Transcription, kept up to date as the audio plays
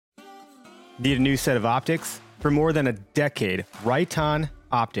Need a new set of optics? For more than a decade, Riton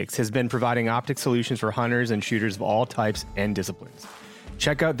Optics has been providing optic solutions for hunters and shooters of all types and disciplines.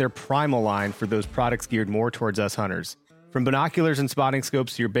 Check out their Primal line for those products geared more towards us hunters. From binoculars and spotting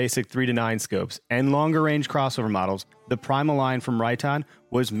scopes to your basic 3-9 scopes and longer range crossover models, the Primal line from Riton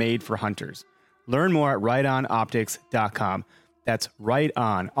was made for hunters. Learn more at ritonoptics.com. That's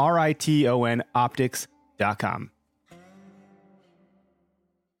Riton, Riton optics.com.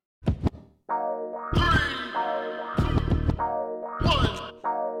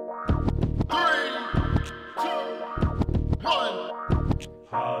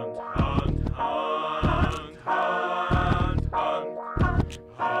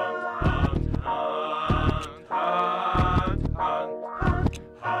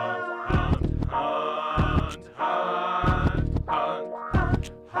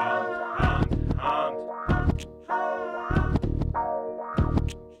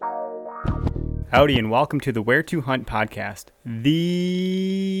 Howdy, and welcome to the Where to Hunt podcast,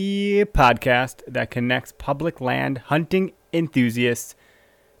 the podcast that connects public land hunting enthusiasts.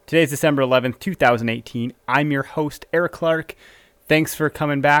 Today's December 11th, 2018. I'm your host, Eric Clark. Thanks for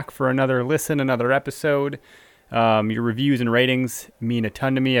coming back for another listen, another episode. Your reviews and ratings mean a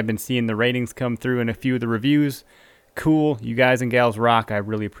ton to me. I've been seeing the ratings come through in a few of the reviews. Cool. You guys and gals rock. I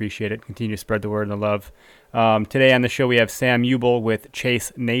really appreciate it. Continue to spread the word and the love. Today on the show, we have Sam Ubel with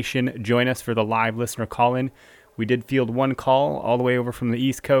Chase Nation join us for the live listener call-in. We did field one call all the way over from the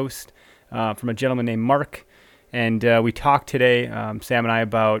East Coast from a gentleman named Mark. And we talked today, Sam and I,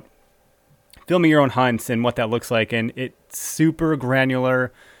 about filming your own hunts and what that looks like. And it's super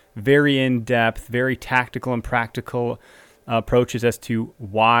granular, very in-depth, very tactical and practical approaches as to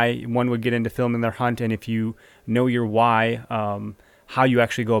why one would get into filming their hunt, and if you know your why, how you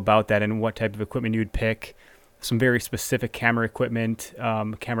actually go about that and what type of equipment you would pick. Some very specific camera equipment,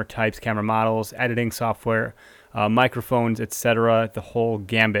 camera types, camera models, editing software, microphones, etc., the whole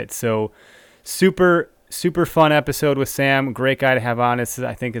gambit. So super fun episode with Sam. Great guy to have on. I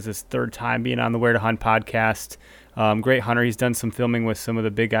think is his third time being on the Where to Hunt podcast. Great hunter. He's done some filming with some of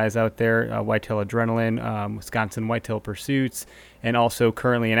the big guys out there, Whitetail Adrenaline, Wisconsin Whitetail Pursuits, and also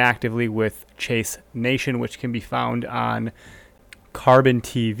currently and actively with Chase Nation, which can be found on Carbon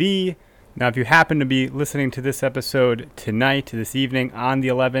TV. Now, if you happen to be listening to this episode tonight, this evening, on the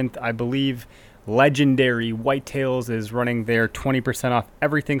 11th, I believe Legendary Whitetails is running their 20% off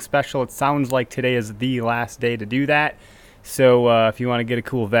everything special. It sounds like today is the last day to do that. So if you want to get a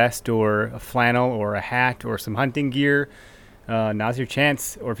cool vest or a flannel or a hat or some hunting gear, now's your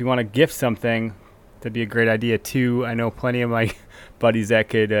chance. Or if you want to gift something, that'd be a great idea too. I know plenty of my buddies that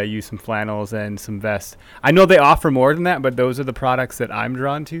could use some flannels and some vests. I know they offer more than that, but those are the products that I'm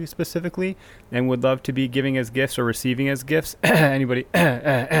drawn to specifically and would love to be giving as gifts or receiving as gifts. Anybody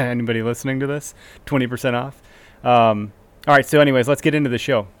listening to this, 20% off. All right, so anyways, let's get into the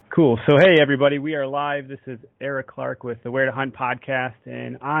show. Cool. So, hey, everybody, we are live. This is Eric Clark with the Where to Hunt podcast.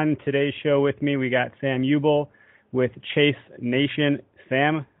 And on today's show with me, we got Sam Ubel with Chase Nation.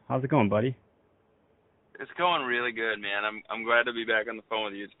 Sam, how's it going, buddy? It's going really good, man. I'm glad to be back on the phone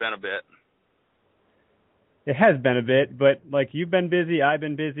with you. It's been a bit. It has been a bit, but like you've been busy, I've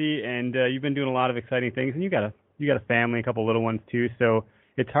been busy, and you've been doing a lot of exciting things. And you got a family, a couple little ones too, so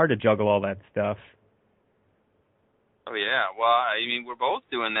it's hard to juggle all that stuff. Oh, yeah. Well, I mean, we're both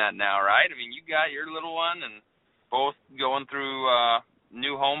doing that now, right? I mean, you got your little one and both going through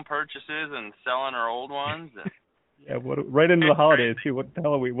new home purchases and selling our old ones. And yeah, right into the holidays, too. What the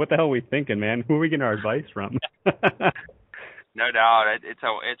hell are we thinking, man? Who are we getting our advice from? No doubt.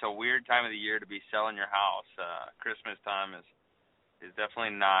 It's a weird time of the year to be selling your house. Christmas time is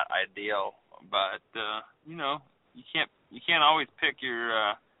definitely not ideal. But, you know, you can't always pick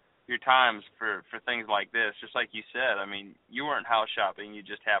your times for things like this. Just like you said, I mean, you weren't house shopping, you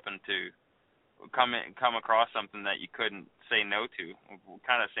just happened to come across something that you couldn't say no to.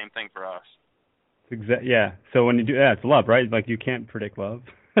 Kind of same thing for us. Yeah. So when you do that, it's love, right? Like you can't predict love.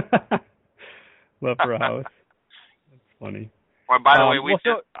 Love for a house. That's funny. Well, by the way, we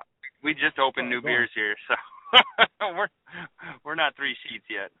just opened new beers here, so we're not three sheets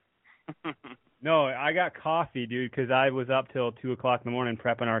yet. No, I got coffee, dude, because I was up till 2 o'clock in the morning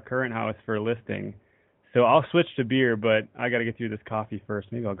prepping our current house for a listing. So I'll switch to beer, but I got to get through this coffee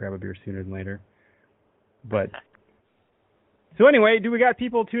first. Maybe I'll grab a beer sooner than later. But so anyway, we got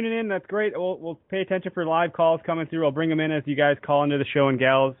people tuning in? That's great. We'll pay attention for live calls coming through. I'll bring them in as you guys call into the show and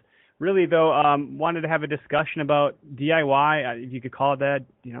gals. Really, though, wanted to have a discussion about DIY, if you could call it that.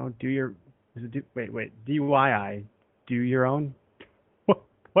 You know, DIY, do your own.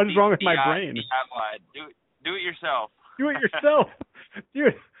 What is wrong with my brain? Do it yourself. Do it yourself.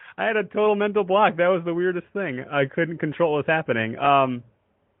 Dude, I had a total mental block. That was the weirdest thing. I couldn't control what was happening.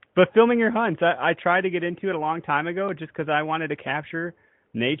 But filming your hunts, I tried to get into it a long time ago just because I wanted to capture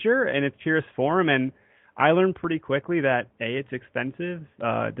nature in its purest form, and I learned pretty quickly that A, it's expensive.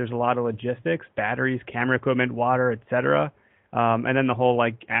 There's a lot of logistics, batteries, camera equipment, water, etc. And then the whole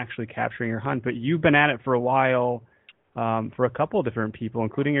like actually capturing your hunt. But you've been at it for a while, for a couple of different people,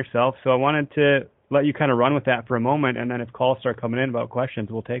 including yourself. So I wanted to let you kind of run with that for a moment, and then if calls start coming in about questions,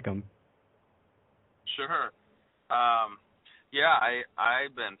 we'll take them. Sure. Yeah,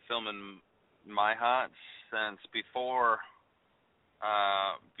 I've been filming my hunts since before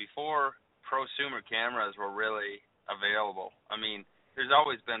prosumer cameras were really available. I mean, there's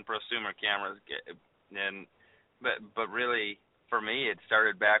always been prosumer cameras, but really for me it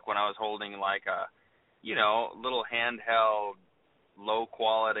started back when I was holding like a, little handheld, low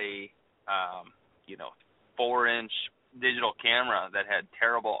quality, 4-inch digital camera that had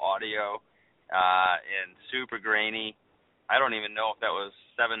terrible audio and super grainy. I don't even know if that was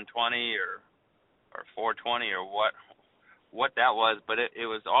 720 or 420 or what that was, but it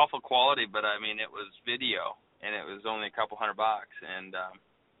was awful quality. But I mean, it was video, and it was only a couple $100, and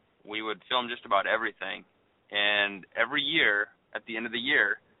we would film just about everything. And every year, at the end of the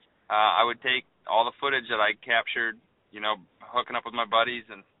year, I would take all the footage that I captured, hooking up with my buddies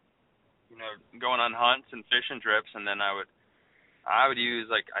and going on hunts and fishing trips, and then I would use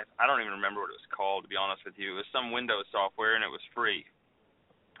I don't even remember what it was called, to be honest with you. It was some Windows software, and it was free.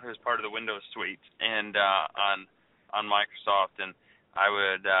 It was part of the Windows suite and on Microsoft, and I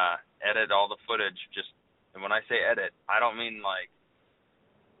would edit all the footage. And when I say edit, I don't mean like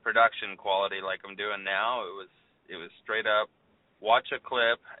production quality like I'm doing now. It was straight up watch a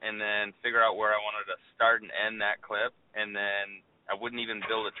clip and then figure out where I wanted to start and end that clip, and then I wouldn't even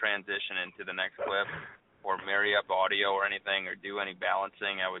build a transition into the next clip or marry up audio or anything or do any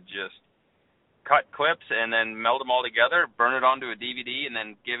balancing. I would just cut clips and then meld them all together, burn it onto a DVD, and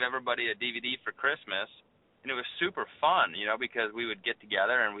then give everybody a DVD for Christmas. And it was super fun, because we would get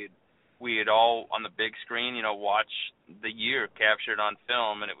together and we'd all on the big screen, watch the year captured on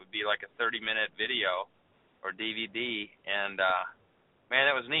film, and it would be like a 30-minute video or DVD. And man,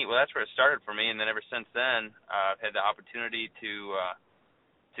 that was neat. Well, that's where it started for me, and then ever since then, I've had the opportunity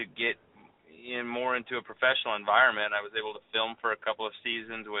to get more into a professional environment. I was able to film for a couple of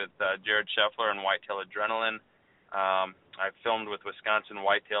seasons with Jared Scheffler and Whitetail Adrenaline. I filmed with Wisconsin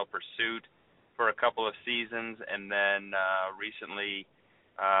Whitetail Pursuit for a couple of seasons, and then recently,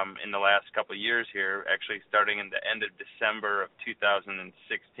 in the last couple of years here, actually starting in the end of December of 2016,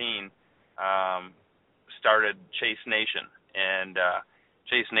 started Chase Nation. And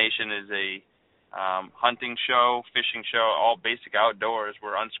Chase Nation is a hunting show, fishing show, all basic outdoors.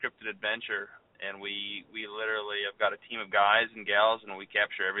 We're unscripted adventure, and we literally have got a team of guys and gals, and we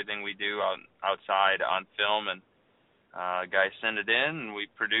capture everything we do outside on film, and guys send it in, and we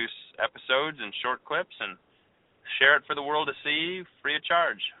produce episodes and short clips and share it for the world to see free of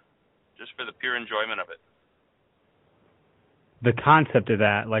charge, just for the pure enjoyment of it. The concept of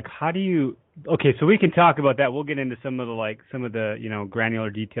that, like, how do you? Okay, so we can talk about that. We'll get into some of the granular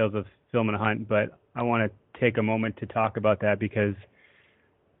details of film and hunt, but I want to take a moment to talk about that because,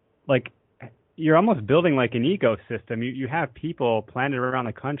 like, you're almost building like an ecosystem. You have people planted around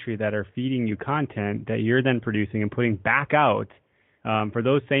the country that are feeding you content that you're then producing and putting back out for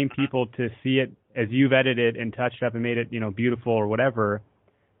those same people to see it as you've edited and touched up and made it, beautiful or whatever,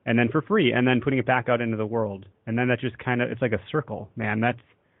 and then for free, and then putting it back out into the world. And then that just kind of, it's like a circle, man. That's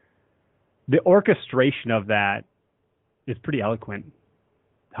the orchestration of that is pretty eloquent,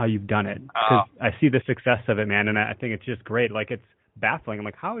 how you've done it. Because I see the success of it, man, and I think it's just great. Like, it's baffling. I'm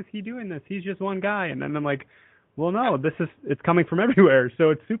like, how is he doing this? He's just one guy. And then I'm like, well, no, it's coming from everywhere, so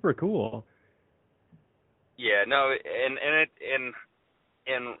it's super cool. Yeah, no, and I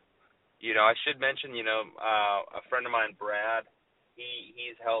should mention, a friend of mine, Brad,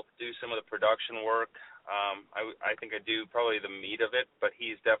 he's helped do some of the production work. I think I do probably the meat of it, but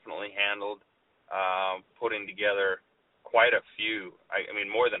he's definitely handled putting together quite a few. I mean,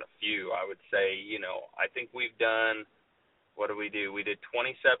 more than a few, I would say. I think we've done, what did we do? We did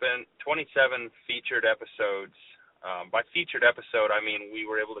 27 featured episodes. By featured episode, I mean we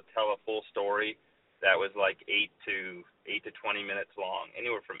were able to tell a full story that was like 8 to 20 minutes long,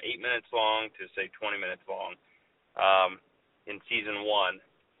 anywhere from 8 minutes long to say 20 minutes long. In season 1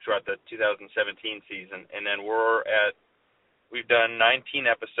 throughout the 2017 season, and then we've done 19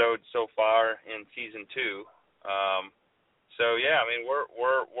 episodes so far in season 2. So yeah, I mean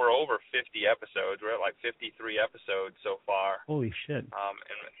we're over 50 episodes. We're at like 53 episodes so far. Holy shit.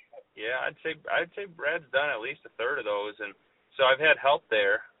 And yeah, I'd say Brad's done at least a third of those, and so I've had help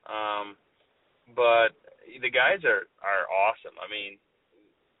there. But the guys are awesome. I mean,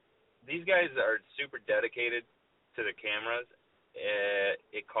 these guys are super dedicated to the cameras.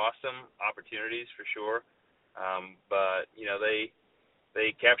 It costs them opportunities for sure, but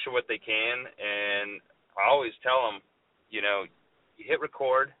they capture what they can, and I always tell them, you hit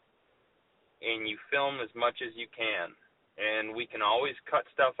record and you film as much as you can, and we can always cut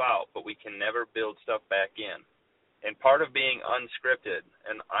stuff out, but we can never build stuff back in. And part of being unscripted,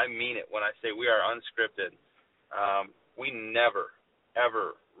 and I mean it when I say we are unscripted, we never,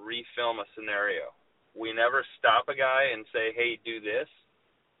 ever refilm a scenario. We never stop a guy and say, hey, do this,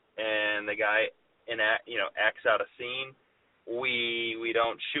 and the guy acts out a scene. We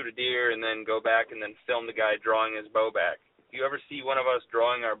don't shoot a deer and then go back and then film the guy drawing his bow back. If you ever see one of us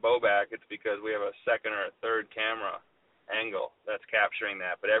drawing our bow back, it's because we have a second or a third camera angle that's capturing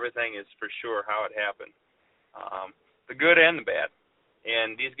that. But everything is for sure how it happened. The good and the bad.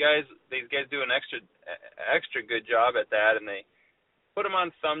 And these guys do an extra good job at that, and they put them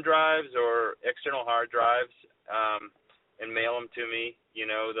on thumb drives or external hard drives, and mail them to me.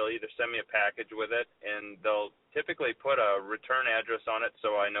 They'll either send me a package with it, and they'll typically put a return address on it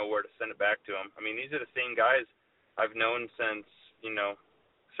so I know where to send it back to them. I mean, these are the same guys I've known since,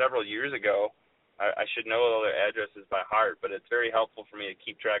 several years ago. I should know all their addresses by heart, but it's very helpful for me to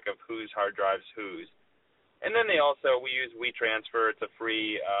keep track of whose hard drive's whose. And then we use WeTransfer. It's a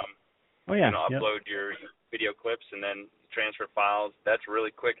free, upload your video clips and then transfer files. That's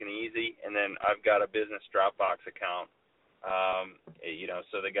really quick and easy. And then I've got a business Dropbox account,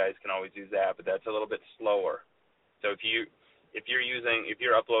 so the guys can always use that, but that's a little bit slower. So if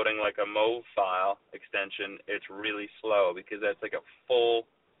you're uploading like a MOV file extension, it's really slow because that's like a full,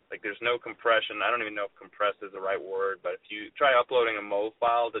 there's no compression. I don't even know if compressed is the right word, but if you try uploading a MOV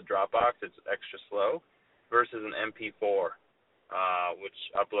file to Dropbox, it's extra slow versus an MP4, which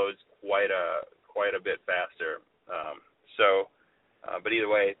uploads quite a bit faster. But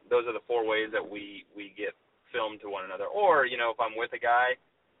either way, those are the four ways that we get filmed to one another. Or, if I'm with a guy,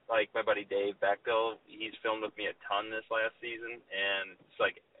 like my buddy Dave Bechtel, he's filmed with me a ton this last season, and it's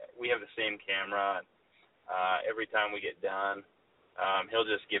like we have the same camera. Every time we get done, he'll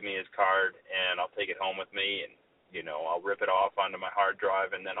just give me his card, and I'll take it home with me, and I'll rip it off onto my hard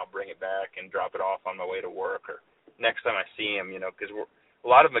drive, and then I'll bring it back and drop it off on my way to work, or next time I see him, because a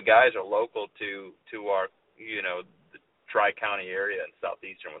lot of the guys are local to our, the Tri-County area in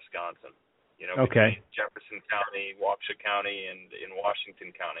southeastern Wisconsin. Okay. Jefferson County, Waukesha County, and in Washington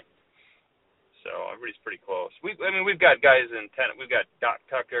County. So everybody's pretty close. We've got guys we've got Doc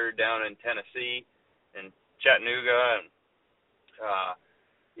Tucker down in Tennessee and Chattanooga, and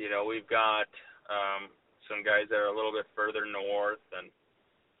we've got some guys that are a little bit further north, and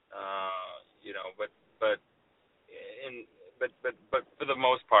but for the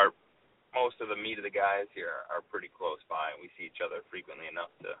most part, most of the meat of the guys here are pretty close by, and we see each other frequently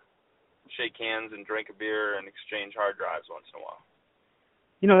enough to shake hands and drink a beer and exchange hard drives once in a while.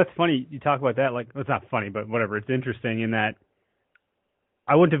 That's funny. You talk about that. It's not funny, but whatever. It's interesting in that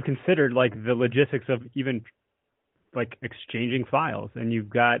I wouldn't have considered the logistics of even exchanging files, and you've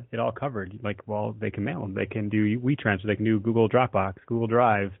got it all covered. They can mail them. They can do WeTransfer. They can do Google Dropbox, Google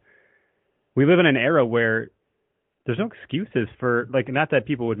Drive. We live in an era where there's no excuses for not that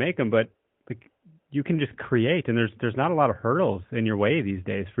people would make them, but you can just create, and there's not a lot of hurdles in your way these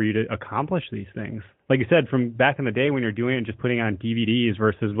days for you to accomplish these things. Like you said, from back in the day when you're doing it, just putting on DVDs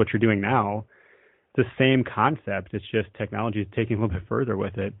versus what you're doing now, it's the same concept. It's just technology is taking a little bit further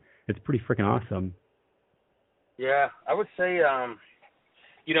with it. It's pretty freaking awesome. Yeah, I would say, and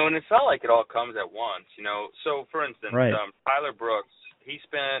it's not like it all comes at once, So, for instance, right. Tyler Brooks, he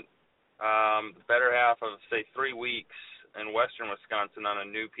spent the better half of, say, 3 weeks in western Wisconsin on a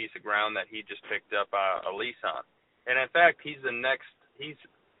new piece of ground that he just picked up a lease on. And in fact, he is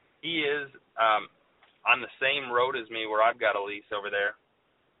on the same road as me where I've got a lease over there.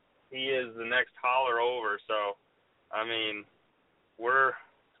 He is the next holler over, so I mean, we're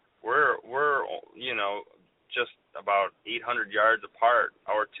just about 800 yards apart,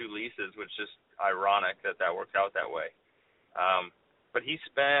 our two leases, which is ironic that worked out that way. But he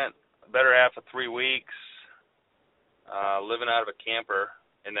spent the better half of 3 weeks living out of a camper,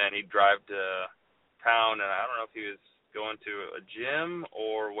 and then he'd drive to town, and I don't know if he was going to a gym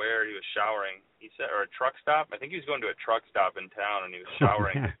or where he was showering. He said, or a truck stop. I think he was going to a truck stop in town, and he was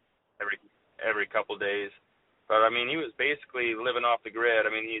showering every couple days. But I mean, he was basically living off the grid.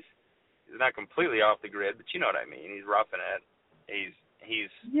 I mean, he's not completely off the grid, but you know what I mean. He's roughing it. He's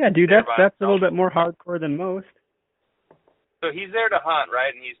yeah, dude. That's a little bit more hardcore than most. So he's there to hunt,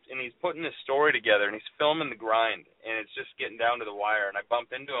 right? And he's putting his story together, and he's filming the grind, and it's just getting down to the wire. And I bump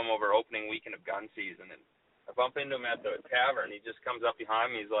into him over opening weekend of gun season, and I bump into him at the tavern. He just comes up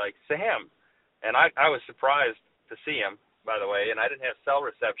behind me. He's like, Sam. And I was surprised to see him, by the way, and I didn't have cell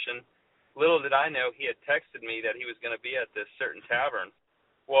reception. Little did I know he had texted me that he was going to be at this certain tavern.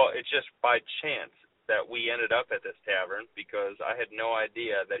 Well, it's just by chance that we ended up at this tavern because I had no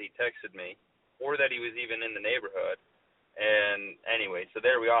idea that he texted me or that he was even in the neighborhood. And anyway, so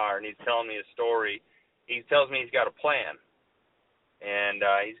there we are, and he's telling me a story. He tells me he's got a plan, and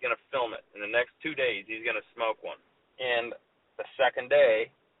he's going to film it. In the next 2 days, he's going to smoke one. And the second day,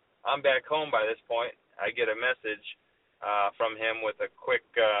 I'm back home by this point. I get a message from him with a quick,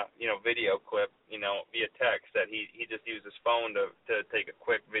 video clip, via text that he just used his phone to take a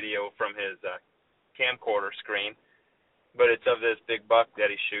quick video from his camcorder screen. But it's of this big buck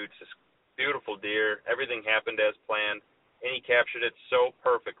that he shoots, this beautiful deer. Everything happened as planned. And he captured it so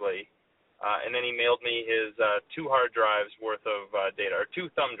perfectly. And then he mailed me his 2 hard drives worth of data, or 2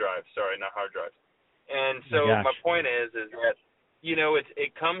 thumb drives, sorry, not hard drives. And so my point is that,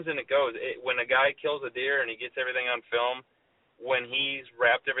 it comes and it goes. When a guy kills a deer and he gets everything on film, when he's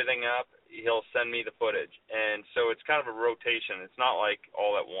wrapped everything up, he'll send me the footage. And so it's kind of a rotation. It's not like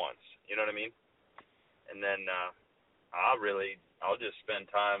all at once. You know what I mean? And then I'll just spend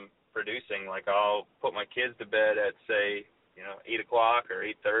time producing. Like I'll put my kids to bed at say 8 o'clock or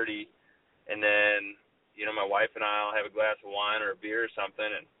 8:30, and then my wife and I'll have a glass of wine or a beer or something,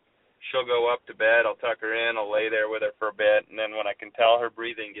 and she'll go up to bed. I'll tuck her in. I'll lay there with her for a bit, and then when I can tell her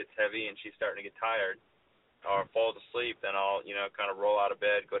breathing gets heavy and she's starting to get tired or falls asleep, then I'll kind of roll out of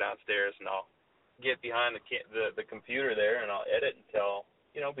bed, go downstairs, and I'll get behind the computer there, and I'll edit until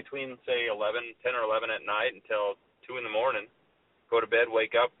between say 10 or 11 at night until 2 in the morning. Go to bed,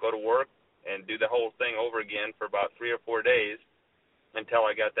 wake up, go to work, and do the whole thing over again for about 3 or 4 days until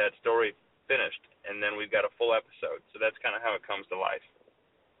I got that story finished. And then we've got a full episode. So that's kind of how it comes to life.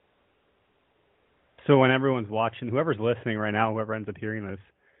 So when everyone's watching, whoever's listening right now, whoever ends up hearing this,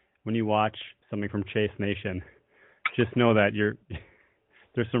 when you watch something from Chase Nation, just know that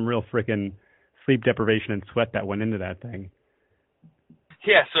there's some real freaking sleep deprivation and sweat that went into that thing.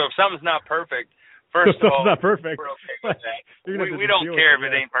 Yeah, so if something's not perfect, first of all, not perfect. We're okay with that. We don't care if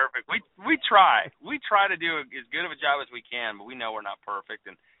it ain't perfect. We try. We try to do as good of a job as we can, but we know we're not perfect,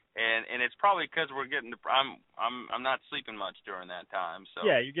 and it's probably because we're getting. I'm not sleeping much during that time. So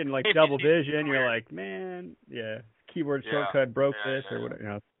yeah, you're getting like double vision. You're like, man, keyboard shortcut broke this or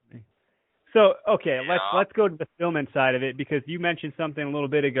whatever. So okay, let's go to the filming side of it, because you mentioned something a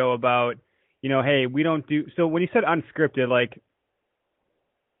little bit ago about hey, we don't do. So when you said unscripted, like.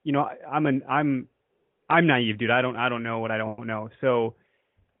 I'm naive, dude. I don't know what I don't know. So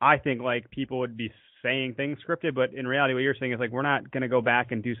I think like people would be saying things scripted, but in reality, what you're saying is like we're not gonna go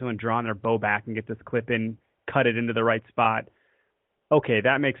back and do someone drawing their bow back and get this clip in, cut it into the right spot. Okay,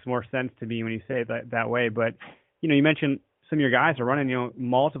 that makes more sense to me when you say it that way. But you mentioned some of your guys are running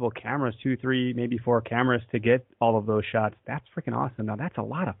multiple cameras, 2, 3, maybe 4 cameras to get all of those shots. That's freaking awesome. Now that's a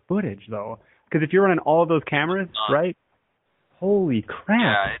lot of footage though, because if you're running all of those cameras, right? Holy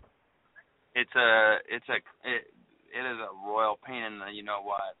crap! Yeah, it is a royal pain in the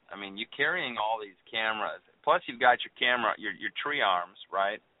what. I mean, you're carrying all these cameras. Plus, you've got your camera, your tree arms,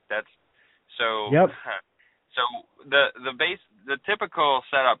 right? That's so. Yep. So the typical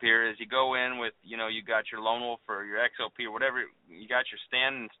setup here is you go in with you got your Lone Wolf or your XOP or whatever. You got your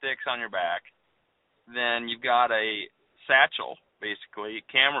stand and sticks on your back. Then you've got a satchel, basically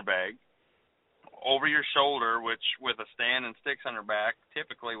camera bag, over your shoulder, which with a stand and sticks on your back,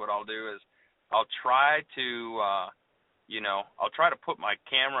 typically what I'll do is I'll try to put my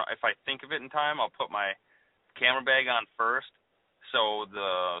camera, if I think of it in time, I'll put my camera bag on first so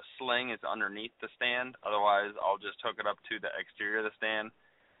the sling is underneath the stand. Otherwise, I'll just hook it up to the exterior of the stand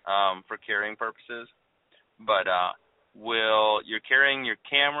for carrying purposes. But you're carrying your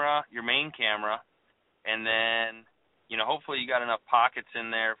camera, your main camera, and then hopefully you got enough pockets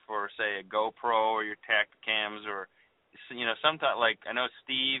in there for, say, a GoPro or your Tacticams or, sometimes, like, I know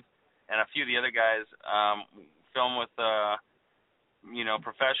Steve and a few of the other guys film with,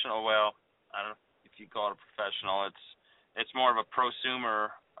 professional. Well, I don't know if you call it a professional. It's more of a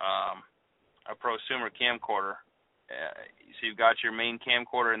prosumer camcorder. So you've got your main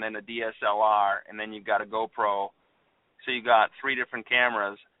camcorder and then a DSLR, and then you've got a GoPro. So you've got 3 different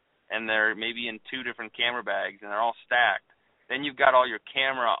cameras, and they're maybe in 2 different camera bags, and they're all stacked. Then you've got all your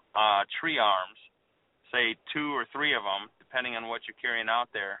camera tree arms, say 2 or 3 of them, depending on what you're carrying out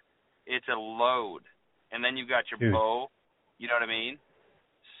there. It's a load. And then you've got your bow. You know what I mean?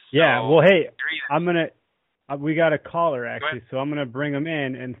 Yeah. So well, hey, I'm gonna We got a caller, actually, so I'm going to bring them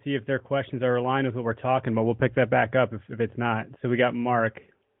in and see if their questions are aligned with what we're talking about. We'll pick that back up if it's not. So we got Mark.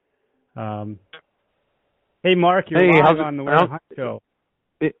 Hey, Mark, you're live on the Where Hunt Show.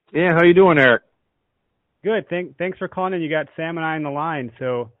 Yeah, how you doing, Eric? Good. Thanks for calling in. You got Sam and I on the line,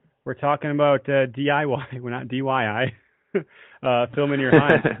 so we're talking about DIY. We're not DIY. Filming your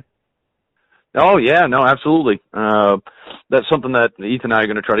hunt. Oh, yeah, no, absolutely. That's something that Ethan and I are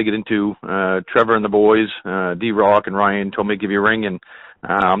going to try to get into. Trevor and the boys, D-Rock and Ryan told me to give you a ring, and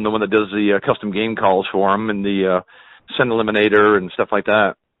I'm the one that does the custom game calls for them and the send eliminator and stuff like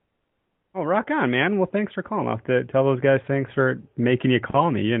that. Oh, rock on, man. Well, thanks for calling. I'll have to tell those guys thanks for making you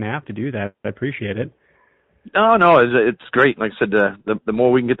call me. You didn't have to do that. I appreciate it. No, it's great. Like I said, the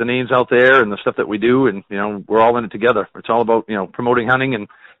more we can get the names out there and the stuff that we do, and, we're all in it together. It's all about, promoting hunting and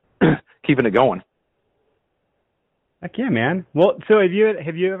keeping it going. Heck yeah, man. Well, so have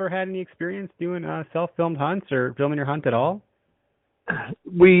you ever had any experience doing self-filmed hunts or filming your hunt at all?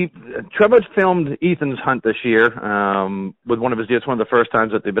 Trevor's filmed Ethan's hunt this year with one of his deer. It's one of the first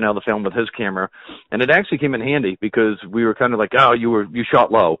times that they've been able to film with his camera, and it actually came in handy because we were kind of like, oh, you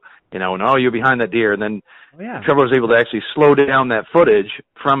shot low, and oh, you're behind that deer, and then Trevor was able to actually slow down that footage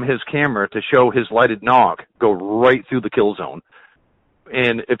from his camera to show his lighted knock go right through the kill zone.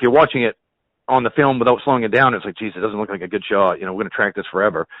 And if you're watching it on the film without slowing it down, it's like, geez, it doesn't look like a good shot. We're going to track this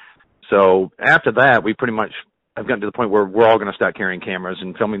forever. So after that, we pretty much have gotten to the point where we're all going to start carrying cameras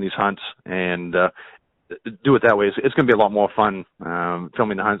and filming these hunts and do it that way. It's going to be a lot more fun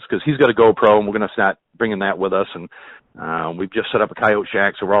filming the hunts because he's got a GoPro, and we're going to start bringing that with us. And we've just set up a coyote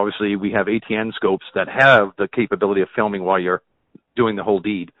shack, so we have ATN scopes that have the capability of filming while you're doing the whole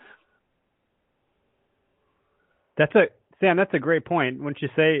deed. Sam, that's a great point. Wouldn't you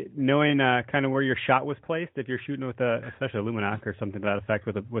say, knowing kind of where your shot was placed, if you're shooting with especially a Luminac or something to that effect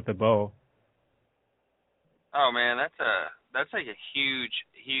with a bow? Oh man, that's like a huge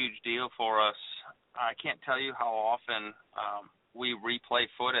deal for us. I can't tell you how often we replay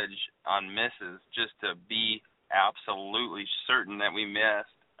footage on misses just to be absolutely certain that we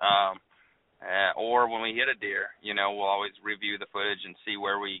missed. Or when we hit a deer, we'll always review the footage and see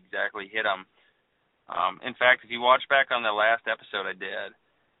where we exactly hit them. In fact, if you watch back on the last episode I did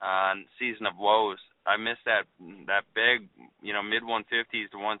on Season of Woes, I missed that big, mid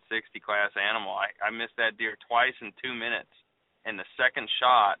 150s to 160 class animal. I missed that deer twice in 2 minutes. And the second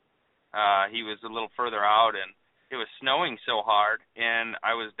shot, he was a little further out, and it was snowing so hard, and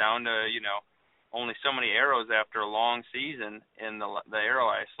I was down to, only so many arrows after a long season, and the arrow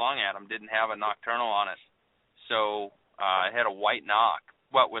I slung at him didn't have a nocturnal on it. So it had a white knock,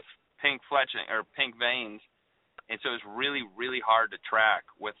 with pink fletching or pink veins, and so it was really, really hard to track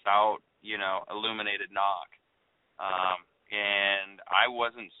without, illuminated knock. And I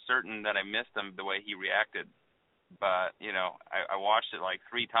wasn't certain that I missed him the way he reacted, but I watched it like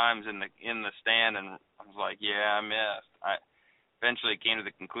 3 times in the stand, and I was like, yeah, I missed. I eventually came to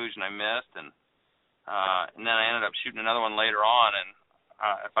the conclusion I missed, and then I ended up shooting another one later on. And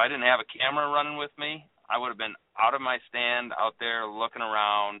if I didn't have a camera running with me, I would have been out of my stand, out there looking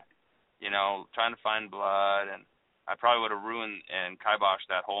around, trying to find blood, and I probably would have ruined and kiboshed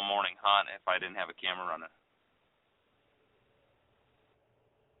that whole morning hunt if I didn't have a camera running.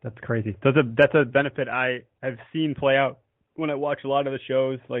 That's crazy. That's a benefit I have seen play out when I watch a lot of the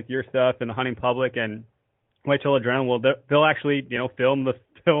shows, like your stuff and the Hunting Public and Whitetail Adrenaline. Well, they'll actually, film the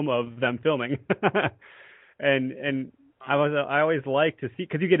film of them filming, and I always like to see,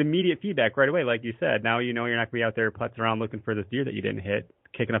 because you get immediate feedback right away, like you said. Now you're not going to be out there putzing around looking for this deer that you didn't hit,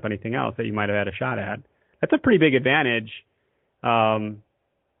 kicking up anything else that you might have had a shot at. That's a pretty big advantage.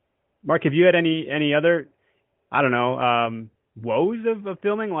 Mark, have you had any other, woes of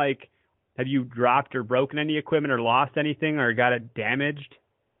filming? Like, have you dropped or broken any equipment or lost anything or got it damaged?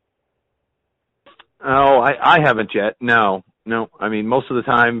 Oh, I haven't yet. No. I mean, most of the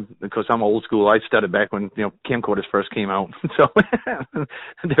time, because I'm old school, I started back when, camcorders first came out. So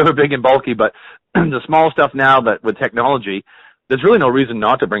they were big and bulky, but the small stuff now that with technology, there's really no reason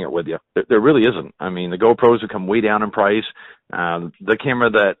not to bring it with you. There really isn't. I mean, the GoPros have come way down in price. The camera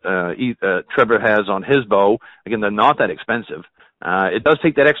that Trevor has on his bow, again, they're not that expensive. It does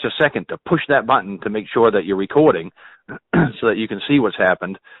take that extra second to push that button to make sure that you're recording so that you can see what's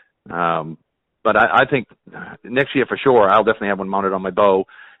happened. But I think next year for sure, I'll definitely have one mounted on my bow.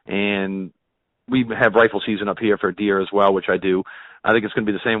 And we have rifle season up here for deer as well, which I do. I think it's going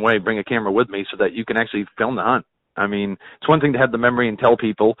to be the same way. Bring a camera with me so that you can actually film the hunt. I mean, it's one thing to have the memory and tell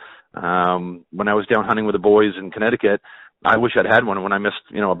people. When I was down hunting with the boys in Connecticut, I wish I'd had one when I missed,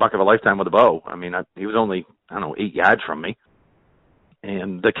 a buck of a lifetime with a bow. I mean, he was only, 8 yards from me.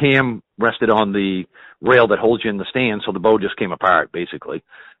 and the cam rested on the rail that holds you in the stand, so the bow just came apart basically,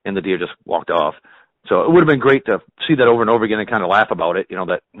 and the deer just walked off. So it would have been great to see that over and over again and kind of laugh about it,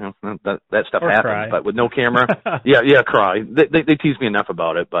 that stuff or happens. cry. But with no camera, cry. They tease me enough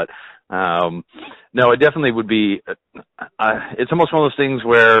about it, but no, it definitely would be. It's almost one of those things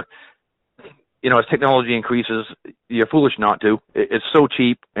where, as technology increases, you're foolish not to. It's so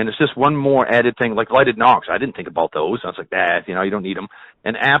cheap, and it's just one more added thing, like lighted nocks. I didn't think about those. I was like, you don't need them.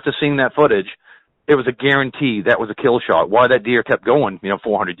 And after seeing that footage, it was a guarantee that was a kill shot. Why that deer kept going,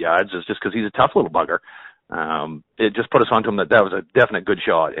 400 yards is just because he's a tough little bugger. It just put us onto him that was a definite good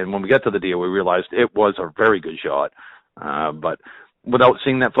shot. And when we got to the deer, we realized it was a very good shot. But without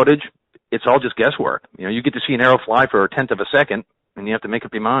seeing that footage, it's all just guesswork. You get to see an arrow fly for a tenth of a second, and you have to make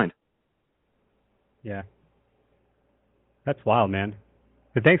up your mind. Yeah. That's wild, man.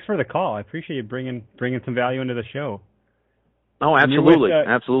 But thanks for the call. I appreciate you bringing some value into the show. Oh, absolutely.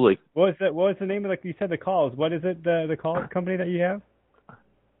 Absolutely. What was the name of you said the calls? What is it, the call company that you have?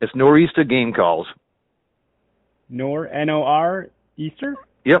 It's Nor'easter Game Calls. N-O-R, Easter?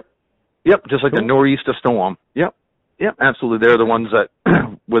 Yep, just like the nor'easter storm. Yep, absolutely. They're the ones that,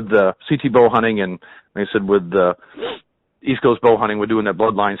 with the CT bow hunting and, like I said, with the East Coast bow hunting, we're doing that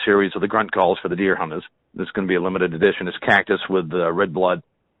Bloodline series of the grunt calls for the deer hunters. This is going to be a limited edition. It's cactus with red blood.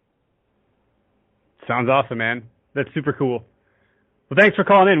 Sounds awesome, man. That's super cool. Well, thanks for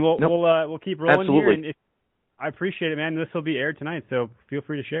calling in. We'll keep rolling Absolutely. here. And I appreciate it, man. This will be aired tonight, so feel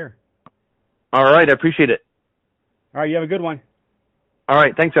free to share. All right, I appreciate it. All right, you have a good one. All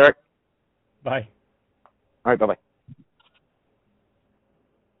right, thanks, Eric. Bye. All right, bye-bye.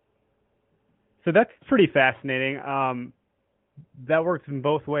 So that's pretty fascinating. That works in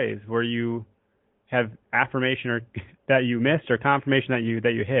both ways, where you have affirmation or that you missed or confirmation that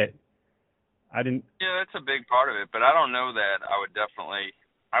you hit. Yeah, that's a big part of it, but I don't know that I would definitely.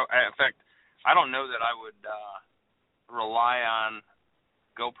 In fact, I don't know that I would rely on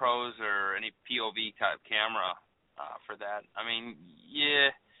GoPros or any POV type camera for that. I mean,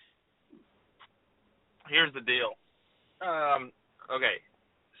 yeah. Here's the deal. Okay,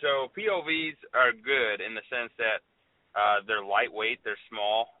 so POVs are good in the sense that they're lightweight, they're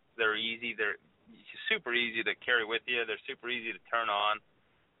small, they're easy, they're super easy to carry with you, they're super easy to turn on.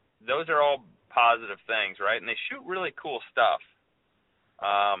 Those are all positive things, right? And they shoot really cool stuff.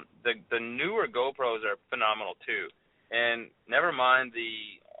 The newer GoPros are phenomenal too. And never mind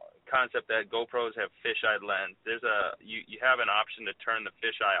the concept that GoPros have fisheye lens. There's you have an option to turn the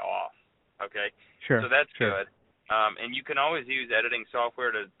fisheye off. Okay? Sure. So that's good. And you can always use editing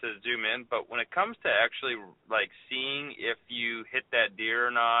software to zoom in, but when it comes to actually like seeing if you hit that deer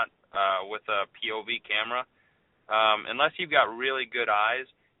or not with a POV camera, unless you've got really good eyes,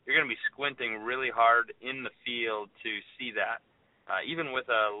 you're going to be squinting really hard in the field to see that, even with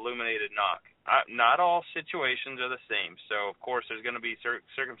a illuminated nock. Not all situations are the same. So, of course, there's going to be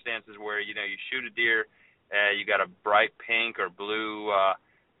circumstances where, you shoot a deer, you got a bright pink or blue,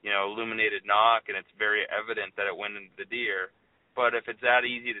 illuminated nock, and it's very evident that it went into the deer. But if it's that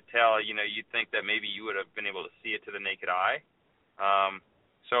easy to tell, you'd think that maybe you would have been able to see it to the naked eye.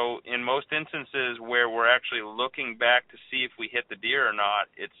 So in most instances where we're actually looking back to see if we hit the deer or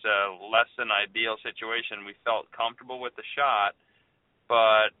not, it's a less than ideal situation. We felt comfortable with the shot,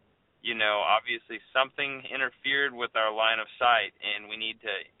 but, obviously something interfered with our line of sight, and we need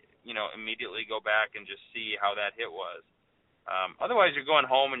to, immediately go back and just see how that hit was. Otherwise, you're going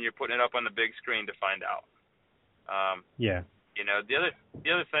home and you're putting it up on the big screen to find out. Yeah.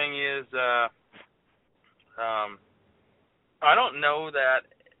 The other thing is, I don't know that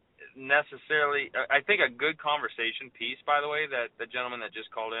necessarily. I think a good conversation piece, by the way, that the gentleman that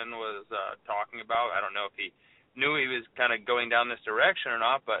just called in was talking about. I don't know if he knew he was kind of going down this direction or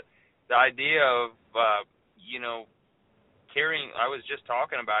not, but the idea of carrying. I was just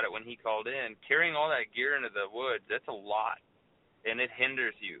talking about it when he called in. Carrying all that gear into the woods, that's a lot, and it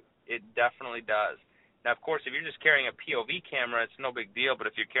hinders you. It definitely does. Now, of course, if you're just carrying a POV camera, it's no big deal. But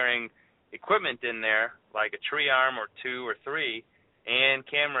if you're carrying equipment in there, like a tree arm or 2 or 3, and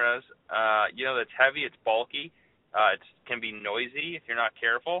cameras, that's heavy, it's bulky, it can be noisy if you're not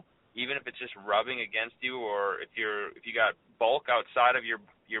careful, even if it's just rubbing against you, or if you got bulk outside of your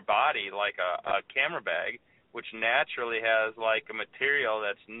body, like a camera bag, which naturally has like a material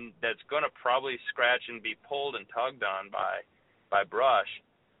that's going to probably scratch and be pulled and tugged on by brush.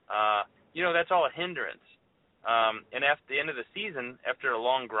 That's all a hindrance. And at the end of the season, after a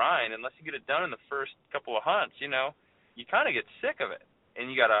long grind, unless you get it done in the first couple of hunts, you kind of get sick of it.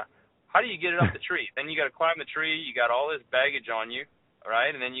 And how do you get it up the tree? Then you got to climb the tree. You got all this baggage on you,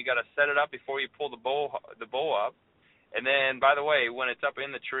 right? And then you got to set it up before you pull the bow up. And then, by the way, when it's up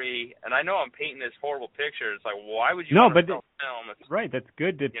in the tree, and I know I'm painting this horrible picture, it's like, why would you No, want but to film? right, that's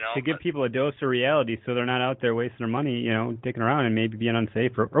good to give but, people a dose of reality, so they're not out there wasting their money, dicking around and maybe being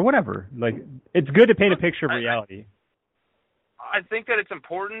unsafe or whatever. Like, it's good to paint a picture of reality. I think that it's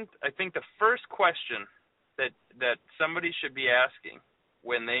important. I think the first question that somebody should be asking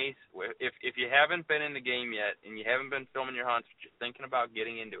when if you haven't been in the game yet and you haven't been filming your hunts, but you're thinking about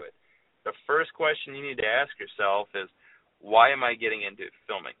getting into it, the first question you need to ask yourself is, why am I getting into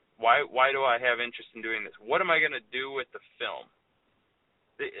filming? Why do I have interest in doing this? What am I going to do with the film?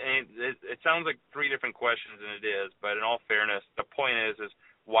 It sounds like three different questions, and it is, but in all fairness, the point is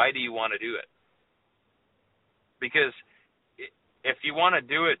why do you want to do it? Because if you want to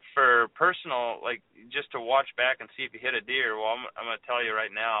do it for personal, like just to watch back and see if you hit a deer, well, I'm going to tell you right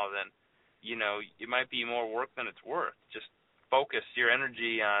now, then, it might be more work than it's worth. Just focus your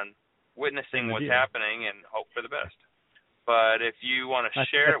energy on witnessing what's happening and hope for the best. But if you want to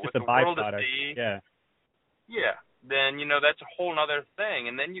share it with the world to see, then, that's a whole other thing.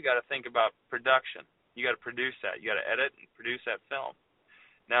 And then you got to think about production. You got to produce that. You got to edit and produce that film.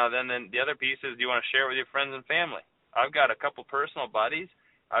 Now, then the other piece is, do you want to share it with your friends and family? I've got a couple personal buddies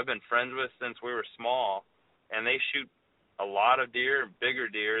I've been friends with since we were small, and they shoot a lot of deer,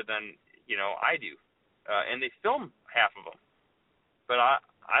 bigger deer than, I do. And they film half of them. But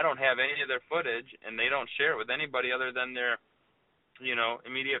I don't have any of their footage, and they don't share it with anybody other than their,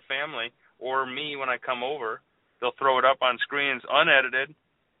 immediate family or me when I come over. They'll throw it up on screens unedited.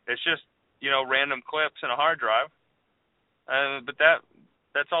 It's just, random clips in a hard drive. But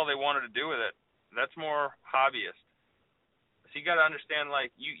that's all they wanted to do with it. That's more hobbyist. So you got to understand,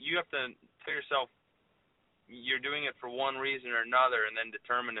 like, you have to tell yourself you're doing it for one reason or another and then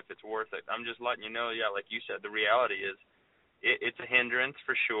determine if it's worth it. I'm just letting you know, like you said, the reality is it's a hindrance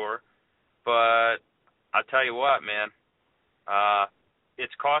for sure. But I'll tell you what, man,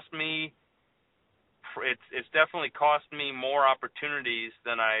 it's cost me – it's definitely cost me more opportunities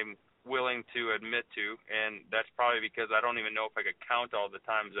than I'm willing to admit to, and that's probably because I don't even know if I could count all the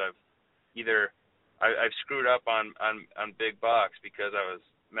times I've screwed up on big bucks because I was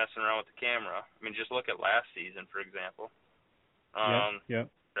messing around with the camera. I mean, just look at last season, for example.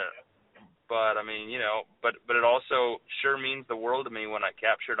 Yeah. But I mean, but it also sure means the world to me when I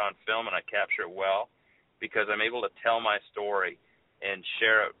capture it on film and I capture it well, because I'm able to tell my story and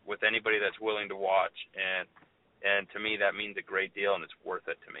share it with anybody that's willing to watch, and to me that means a great deal, and it's worth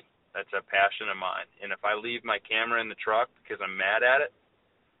it to me. That's a passion of mine. And if I leave my camera in the truck because I'm mad at it,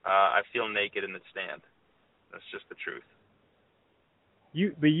 I feel naked in the stand. That's just the truth.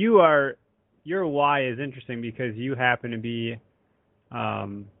 Your why is interesting because you happen to be,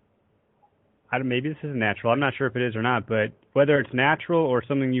 maybe this isn't natural. I'm not sure if it is or not, but whether it's natural or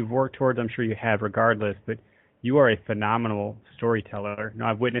something you've worked towards, I'm sure you have regardless, but you are a phenomenal storyteller.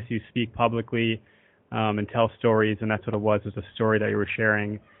 I've witnessed you speak publicly and tell stories, and that's what it was a story that you were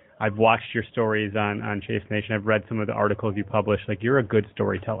sharing. I've watched your stories on Chase Nation. I've read some of the articles you publish. Like, you're a good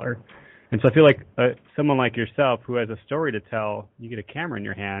storyteller. And so I feel like someone like yourself who has a story to tell, you get a camera in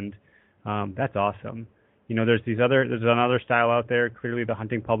your hand, that's awesome. There's another style out there. Clearly the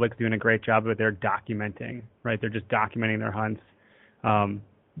hunting public's doing a great job of it. They're documenting, right? They're just documenting their hunts.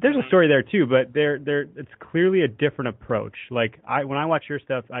 There's a story there too, but it's clearly a different approach. Like, when I watch your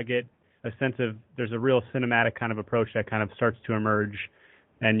stuff, I get a sense of there's a real cinematic kind of approach that kind of starts to emerge,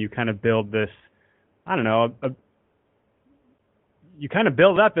 and you kind of build this, I don't know, you kind of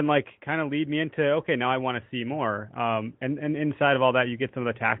build up and like kind of lead me into, okay, now I want to see more. And inside of all that, you get some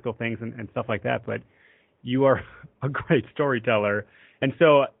of the tactical things and stuff like that. But you are a great storyteller. And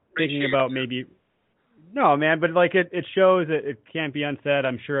so thinking about maybe, no, man, but like it shows that it can't be unsaid.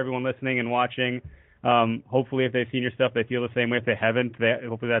 I'm sure everyone listening and watching, hopefully if they've seen your stuff, they feel the same way. If they haven't,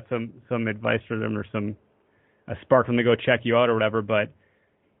 hopefully that's some advice for them or a spark for them to go check you out or whatever. But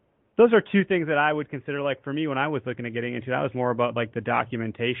those are two things that I would consider, like, for me, when I was looking at getting into it, I was more about like the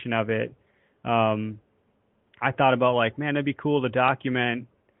documentation of it. I thought about like, man, it'd be cool to document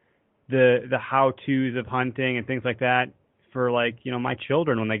the how-tos of hunting and things like that for, like, my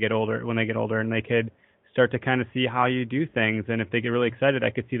children when they get older, and they could start to kind of see how you do things. And if they get really excited, I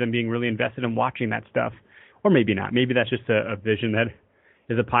could see them being really invested in watching that stuff. Or maybe not. Maybe that's just a vision that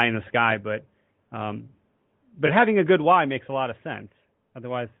is a pie in the sky. But having a good why makes a lot of sense.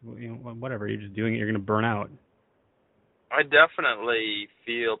 Otherwise, whatever, you're just doing it, you're going to burn out. I definitely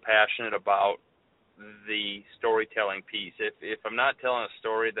feel passionate about the storytelling piece. If I'm not telling a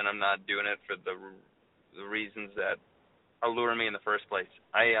story, then I'm not doing it for the reasons that allure me in the first place.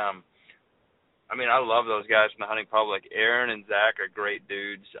 I love those guys from the hunting public. Aaron and Zach are great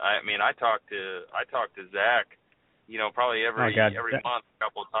dudes. I talked to Zach probably every God. month, a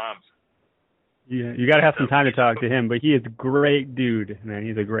couple of times. Yeah, you got to have some time to talk to him, but he is a great dude, man.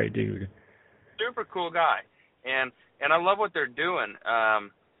 He's a great dude. Super cool guy, and I love what they're doing.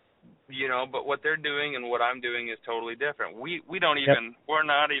 But what they're doing and what I'm doing is totally different. We don't even we're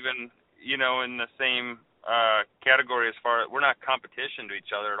not even in the same category as far as we're not competition to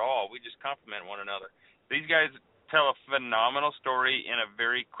each other at all. We just complement one another. These guys tell a phenomenal story in a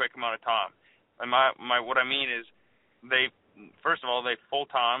very quick amount of time. And what I mean is they full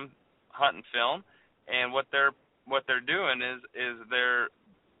time hunt and film, and what they're doing is they're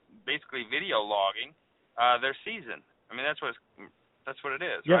basically video logging their season. I mean that's what it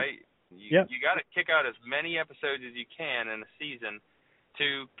is, right? You got to kick out as many episodes as you can in a season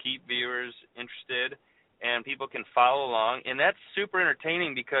to keep viewers interested and people can follow along, and that's super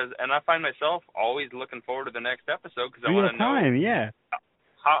entertaining and I find myself always looking forward to the next episode because I want to know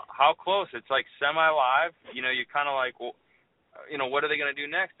how close. It's like semi-live. You're kind of like, well, what are they going to do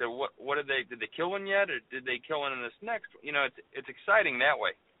next? Or what did they kill one yet, or did they kill one in this next? It's exciting that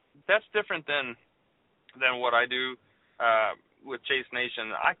way. That's different than what I do with Chase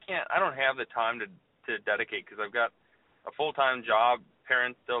Nation. I don't have the time to dedicate because I've got a full-time job,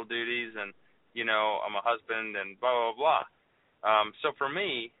 parental duties, and I'm a husband and blah blah blah. So for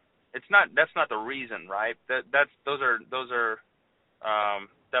me, that's not the reason, right? Those are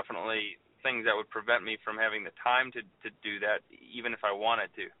definitely things that would prevent me from having the time to do that, even if I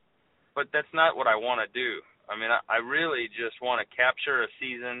wanted to. But that's not what I want to do. I mean, I really just want to capture a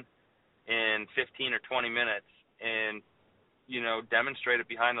season in 15 or 20 minutes and demonstrate it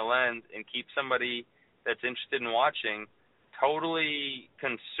behind the lens and keep somebody that's interested in watching totally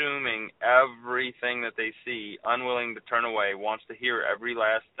consuming everything that they see, unwilling to turn away, wants to hear every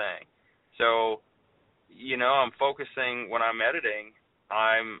last thing. So, I'm focusing when I'm editing,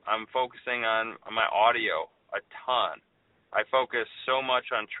 I'm focusing on my audio a ton. I focus so much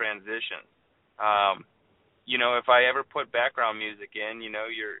on transition. If I ever put background music in,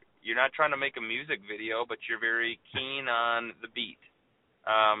 you're not trying to make a music video, but you're very keen on the beat.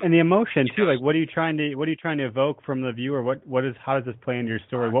 And the emotion too. Like, what are you trying to evoke from the viewer? How does this play into your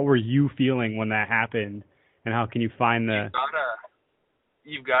story? What were you feeling when that happened, and how can you find the?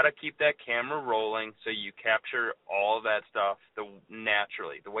 You've got to keep that camera rolling so you capture all of that stuff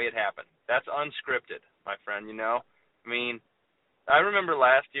naturally, the way it happened. That's unscripted, my friend. I mean, I remember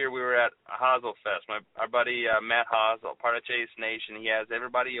last year we were at Hazel Fest. Our buddy Matt Hazel, part of Chase Nation, he has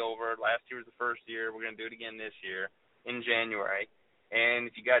everybody over. Last year was the first year. We're going to do it again this year in January. And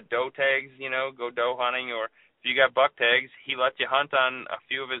if you got doe tags, go doe hunting, or if you got buck tags, he lets you hunt on a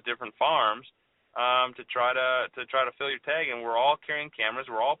few of his different farms to try to fill your tag. And we're all carrying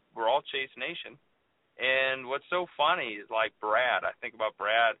cameras. We're all Chase Nation. And what's so funny is like Brad. I think about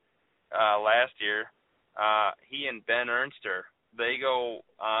Brad last year. He and Ben Ernster, they go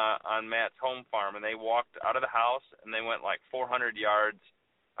on Matt's home farm, and they walked out of the house and they went like 400 yards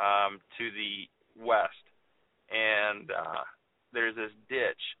to the west, and there's this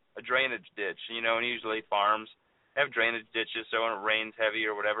ditch, a drainage ditch, and usually farms have drainage ditches, so when it rains heavy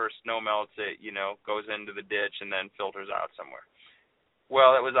or whatever, snow melts, it goes into the ditch and then filters out somewhere.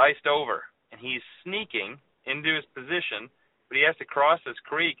 Well, it was iced over, and he's sneaking into his position, but he has to cross this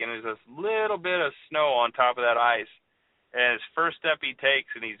creek, and there's this little bit of snow on top of that ice. And his first step he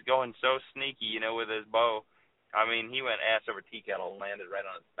takes, and he's going so sneaky, with his bow. I mean, he went ass over tea kettle and landed right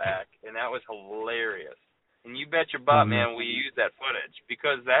on his back, and that was hilarious. And you bet your butt, man, we use that footage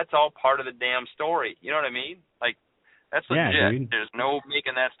because that's all part of the damn story. You know what I mean? Like, that's legit. Yeah, dude. There's no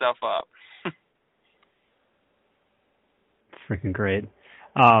making that stuff up. Freaking great.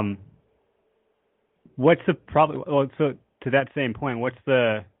 What's the problem? Well, so to that same point, what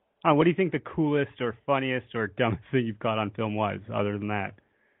do you think the coolest or funniest or dumbest thing you've caught on film was, other than that?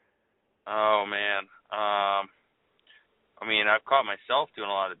 Oh, man. I mean, I've caught myself doing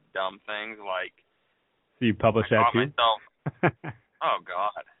a lot of dumb things, like... So you publish that too? Oh,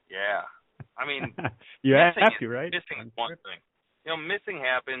 God, yeah. I mean... you have to, right? Missing is one thing. Missing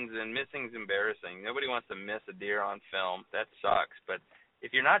happens, and missing's embarrassing. Nobody wants to miss a deer on film. That sucks. But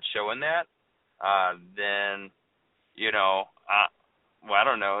if you're not showing that, then, well, I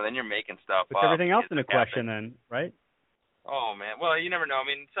don't know. Then you're making stuff Puts up. Everything else in a question then, right? Oh, man. Well, you never know. I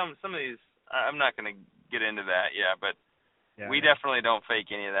mean, some of these, I'm not going to get into that, but we definitely don't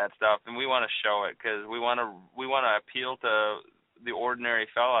fake any of that stuff, and we want to show it because we want to appeal to the ordinary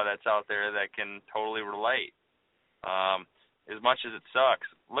fella that's out there that can totally relate. As much as it sucks,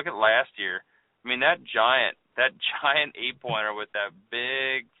 look at last year. I mean, that giant 8-pointer with that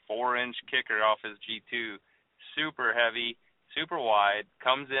big 4-inch kicker off his G2, super heavy, super wide,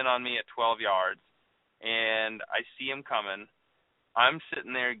 comes in on me at 12 yards. and I see him coming. I'm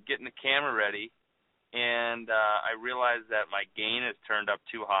sitting there getting the camera ready, and I realize that my gain is turned up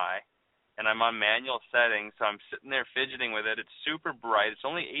too high, and I'm on manual settings, so I'm sitting there fidgeting with it. It's super bright. It's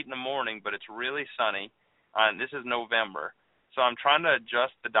only 8 in the morning, but it's really sunny. This is November, so I'm trying to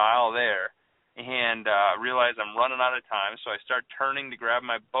adjust the dial there, and realize I'm running out of time, so I start turning to grab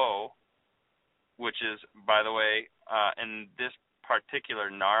my bow, which is, by the way, in this particular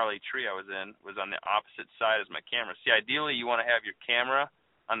gnarly tree I was in, was on the opposite side as my camera. See, ideally you want to have your camera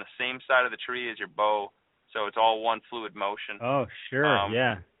on the same side of the tree as your bow, so it's all one fluid motion. Oh, sure,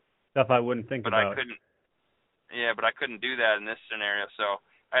 yeah. Stuff I wouldn't think but about. But I couldn't do that in this scenario, so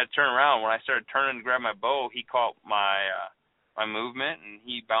I had to turn around. When I started turning to grab my bow, he caught my movement, and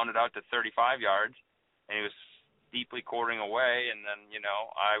he bounded out to 35 yards, and he was deeply quartering away, and then,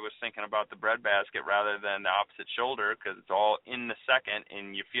 I was thinking about the breadbasket rather than the opposite shoulder, because it's all in the second,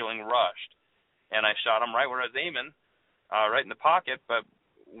 and you're feeling rushed. And I shot him right where I was aiming, right in the pocket, but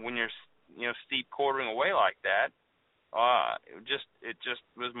when you're, steep quartering away like that, it just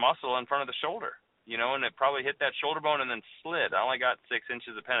was muscle in front of the shoulder, and it probably hit that shoulder bone and then slid. I only got 6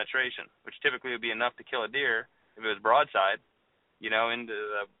 inches of penetration, which typically would be enough to kill a deer if it was broadside, into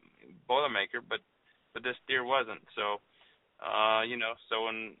the Boilermaker, but this deer wasn't. So, so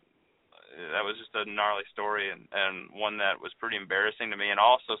when that was just a gnarly story, and one that was pretty embarrassing to me, and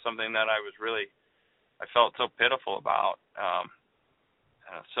also something that I felt so pitiful about.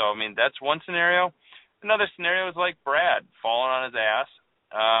 So, I mean, that's one scenario. Another scenario is like Brad falling on his ass.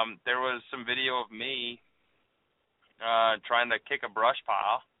 There was some video of me trying to kick a brush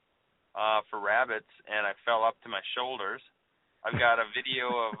pile for rabbits, and I fell up to my shoulders. I've got a video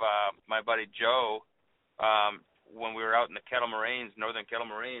of my buddy Joe when we were out in the Kettle Moraines, northern Kettle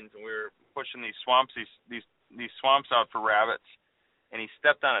Moraines, and we were pushing these swamps, these swamps out for rabbits, and he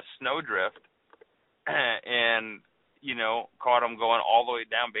stepped on a snowdrift and caught him going all the way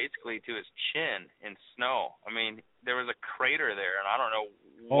down basically to his chin in snow. I mean, there was a crater there, and I don't know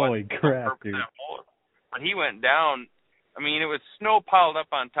what Holy crap, dude. When he went down, I mean, it was snow piled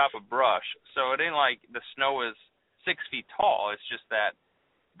up on top of brush, so it ain't like the snow was 6 feet tall. It's just that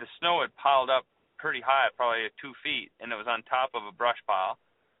the snow had piled up pretty high, probably 2 feet, and it was on top of a brush pile,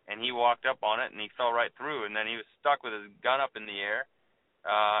 and he walked up on it, and he fell right through, and then he was stuck with his gun up in the air,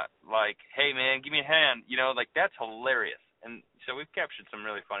 like, hey, man, give me a hand. Like, that's hilarious. And so we've captured some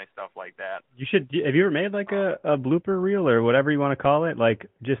really funny stuff like that. Have you ever made, like, a blooper reel or whatever you want to call it? Like,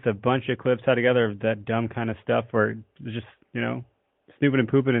 just a bunch of clips out together of that dumb kind of stuff where it's just, snooping and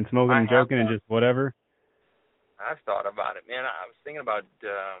pooping and smoking and joking and just whatever? I've thought about it, man. I was thinking about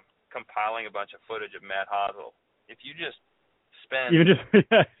compiling a bunch of footage of Matt Hosel. If you just spend 10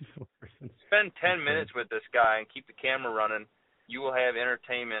 minutes with this guy and keep the camera running, you will have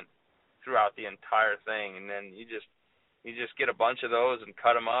entertainment throughout the entire thing. And then you just get a bunch of those and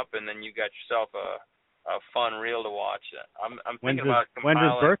cut them up, and then you got yourself a fun reel to watch. I'm thinking about compiling.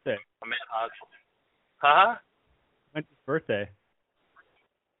 When's his birthday? Matt Hosel. Huh? When's his birthday?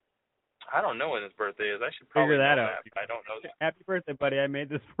 I don't know when his birthday is. I should probably figure that know out. That. I don't know that. Happy birthday, buddy. I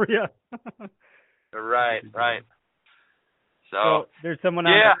made this for you. Right. So there's someone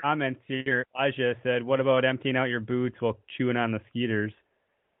on the comments here. Elijah said, what about emptying out your boots while chewing on the skeeters?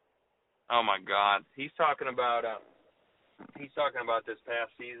 Oh, my God. He's talking about this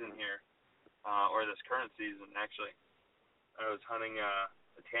past season here, or this current season, actually. I was hunting a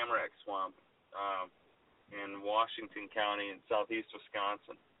tamarack swamp in Washington County in southeast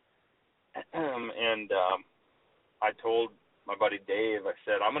Wisconsin. And I told my buddy Dave, I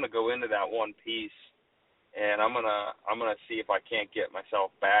said, I'm going to go into that one piece, and I'm gonna see if I can't get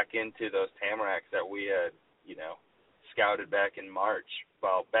myself back into those tamaracks that we had, scouted back in March.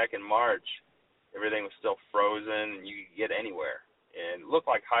 Well, back in March, everything was still frozen, and you could get anywhere. And it looked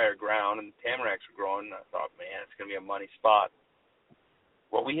like higher ground, and the tamaracks were growing, and I thought, man, it's going to be a money spot.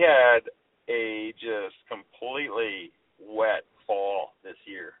 Well, we had a just completely wet fall this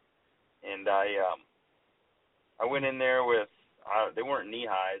year. And I went in there with, they weren't knee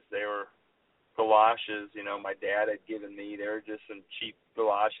highs, they were galoshes, my dad had given me. They were just some cheap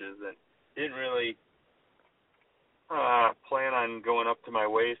galoshes, and didn't really plan on going up to my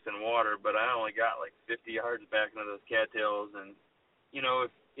waist in water, but I only got like 50 yards back into those cattails. And,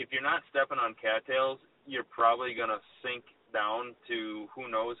 if you're not stepping on cattails, you're probably going to sink down to who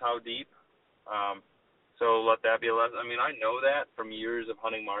knows how deep. So let that be a lesson. I mean, I know that from years of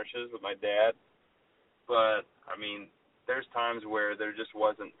hunting marshes with my dad, but, I mean, there's times where there just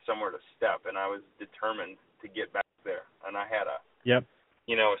wasn't somewhere to step, and I was determined to get back there. And I had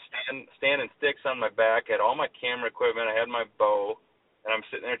stand and sticks on my back, had all my camera equipment, I had my bow, and I'm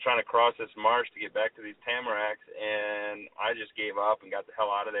sitting there trying to cross this marsh to get back to these tamaracks, and I just gave up and got the hell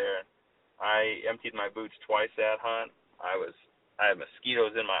out of there. I emptied my boots twice that hunt. I had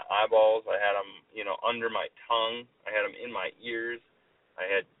mosquitoes in my eyeballs. I had them, under my tongue. I had them in my ears. I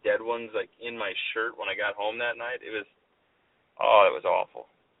had dead ones like in my shirt when I got home that night. It was awful.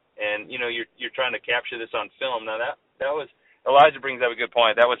 And you're trying to capture this on film. Now that was, Elijah brings up a good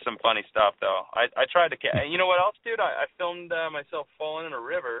point. That was some funny stuff though. I tried to you know what else, dude? I filmed myself falling in a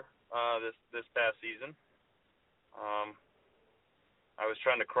river this past season. I was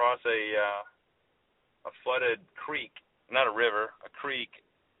trying to cross a flooded creek, not a river, a creek.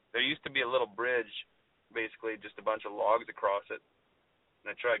 There used to be a little bridge, basically just a bunch of logs across it. And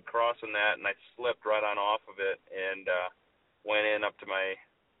I tried crossing that, and I slipped right on off of it and went in up to my,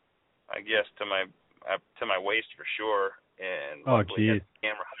 I guess to my waist for sure. And luckily got the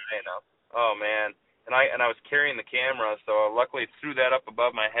camera high enough. Oh man! And I was carrying the camera, so I luckily threw that up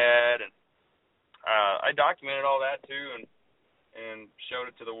above my head, and I documented all that too, and showed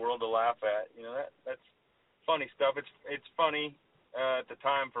it to the world to laugh at. That's funny stuff. It's funny at the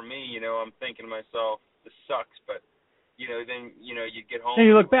time for me. I'm thinking to myself, this sucks, but then you get home. And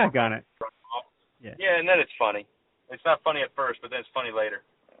you look back on it. Yeah, and then it's funny. It's not funny at first, but then it's funny later.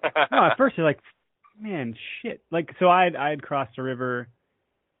 No, at first you're like, man, shit. Like, so I had crossed the river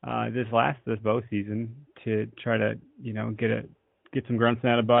this bow season to try to get some grunts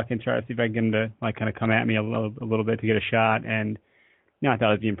out of buck and try to see if I can get him to like kind of come at me a little bit to get a shot. And I thought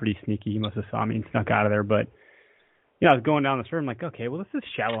I was being pretty sneaky. He must have saw me and snuck out of there, but. I was going down this river. I'm like, okay, well, this is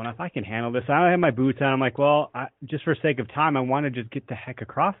shallow enough. I can handle this. I don't have my boots on. I'm like, well, just for sake of time, I want to just get the heck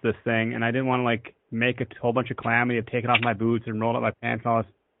across this thing, and I didn't want to like make a whole bunch of calamity of taking off my boots and rolling up my pants and all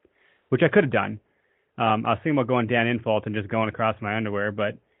this, which I could have done. I was thinking about going Dan Infalt and just going across my underwear,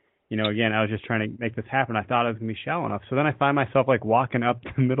 but again, I was just trying to make this happen. I thought it was gonna be shallow enough. So then I find myself like walking up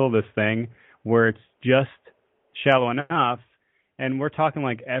the middle of this thing where it's just shallow enough, and we're talking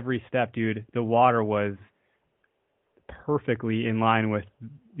like every step, dude. The water was perfectly in line with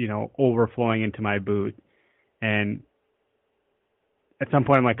overflowing into my boot, and at some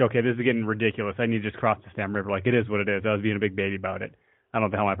point I'm like, okay, this is getting ridiculous. I need to just cross this damn river. Like, it is what it is. I was being a big baby about it. I don't know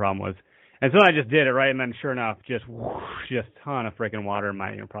what the hell my problem was, and so I just did it, right? And then sure enough, just ton of freaking water in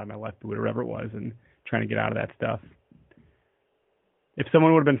my probably my left boot or whatever it was, and trying to get out of that stuff. If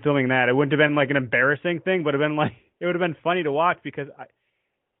someone would have been filming that, it wouldn't have been like an embarrassing thing, but it would have been funny to watch, because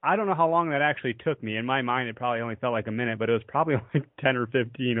I don't know how long that actually took me. In my mind, it probably only felt like a minute, but it was probably like 10 or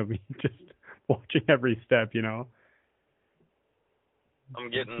 15 of me just watching every step, I'm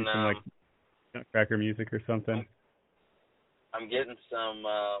getting some, like Nutcracker music or something. I'm getting some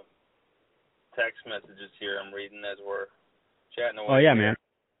text messages here I'm reading as we're chatting away. Oh, yeah, here.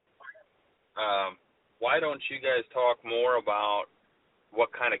 Man. Why don't you guys talk more about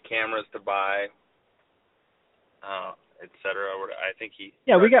what kind of cameras to buy? Etc. I think he.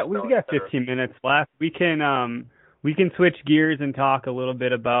 Yeah, we got 15 minutes left. We can switch gears and talk a little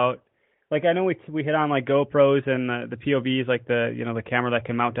bit about, like, I know we hit on like GoPros and the POVs, like the camera that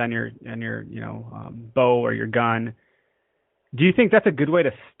can mount on your bow or your gun. Do you think that's a good way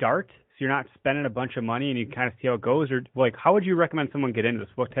to start, so you're not spending a bunch of money and you kind of see how it goes? Or like, how would you recommend someone get into this?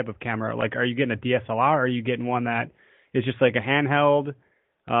 What type of camera? Like, are you getting a DSLR? Or are you getting one that is just like a handheld?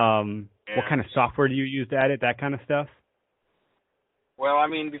 What kind of software do you use to edit, that kind of stuff? Well, I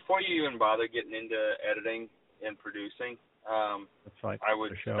mean, before you even bother getting into editing and producing, I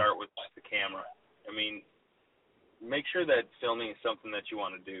would start with the camera. I mean, make sure that filming is something that you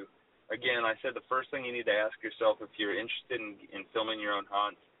want to do. Again, I said the first thing you need to ask yourself if you're interested in filming your own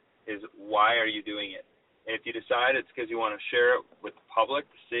hunts is, why are you doing it? And if you decide it's because you want to share it with the public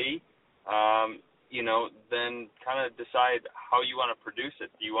to see, then kind of decide how you want to produce it.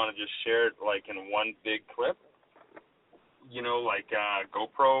 Do you want to just share it like in one big clip? Like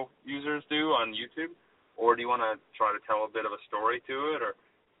GoPro users do on YouTube, or do you want to try to tell a bit of a story to it, or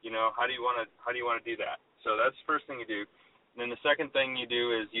how do you want to do that? So that's the first thing you do. And then the second thing you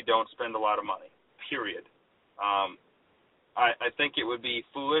do is you don't spend a lot of money. Period. I think it would be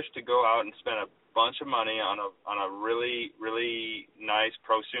foolish to go out and spend a bunch of money on a really, really nice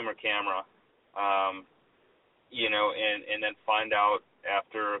prosumer camera, and then find out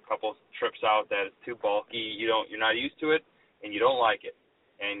after a couple trips out that it's too bulky. You're not used to it, and you don't like it,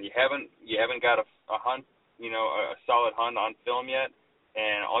 and you haven't got a hunt, a solid hunt on film yet,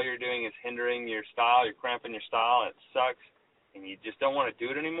 and all you're doing is hindering your style. You're cramping your style, and it sucks, and you just don't want to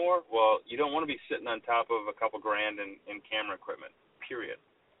do it anymore. Well, you don't want to be sitting on top of a couple grand in camera equipment. Period.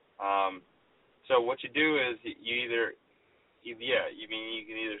 So what you do is you either Yeah, you mean you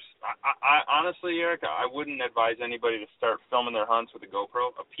can either. I honestly, Eric, I wouldn't advise anybody to start filming their hunts with a GoPro.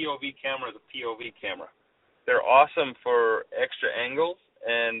 A POV camera is a POV camera. They're awesome for extra angles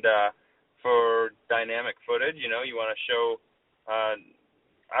and for dynamic footage. You know, you want to show.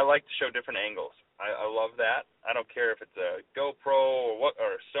 I like to show different angles. I love that. I don't care if it's a GoPro or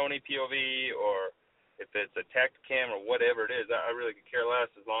a Sony POV or if it's a Tacticam or whatever it is. I really could care less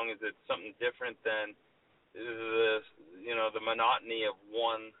as long as it's something different than the monotony of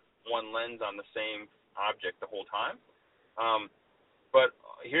one lens on the same object the whole time. But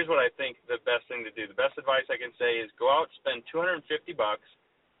here's what I think the best thing to do. The best advice I can say is go out, spend $250,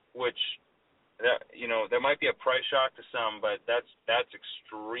 which there might be a price shock to some, but that's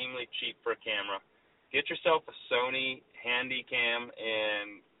extremely cheap for a camera. Get yourself a Sony Handycam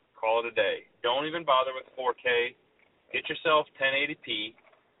and call it a day. Don't even bother with 4K. Get yourself 1080p.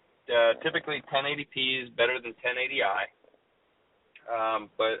 Typically 1080p is better than 1080i,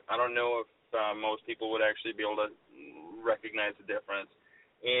 but I don't know if most people would actually be able to recognize the difference.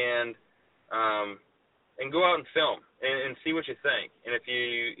 And go out and film and see what you think. And if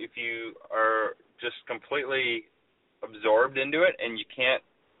you are just completely absorbed into it and you can't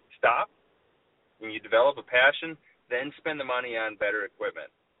stop, and you develop a passion, then spend the money on better equipment.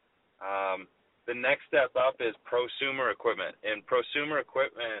 The next step up is prosumer equipment, and prosumer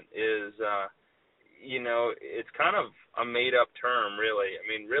equipment is, it's kind of a made-up term, really. I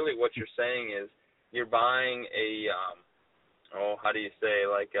mean, really, what you're saying is you're buying a,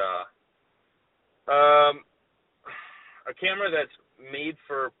 a camera that's made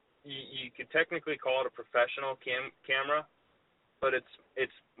for. You could technically call it a professional camera, but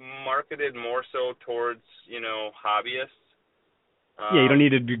it's marketed more so towards hobbyists. Yeah, you don't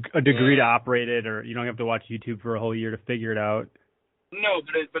need a degree to operate it, or you don't have to watch YouTube for a whole year to figure it out. No,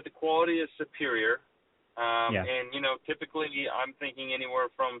 but the quality is superior. Yeah. And typically I'm thinking anywhere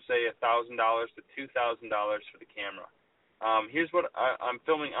from say $1,000 to $2,000 for the camera. Here's what I'm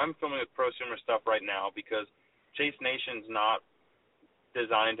filming. I'm filming with prosumer stuff right now because Chase Nation's not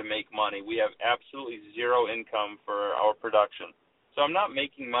designed to make money. We have absolutely zero income for our production. So I'm not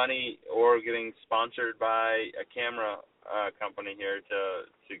making money or getting sponsored by a camera company here to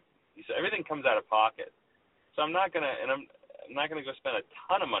everything comes out of pocket. So I'm not gonna go spend a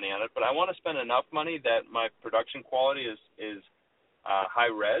ton of money on it, but I want to spend enough money that my production quality is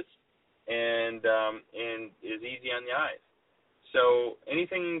high res and is easy on the eyes. So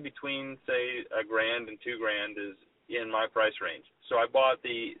anything between say $1,000 and $2,000 is in my price range. So I bought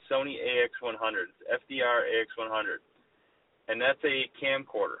the Sony AX100, FDR AX100, and that's a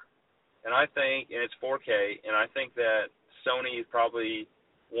camcorder. And it's 4K, and I think that Sony is probably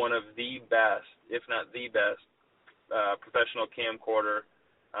one of the best, if not the best, professional camcorder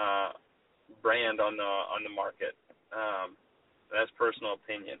brand on the market. That's personal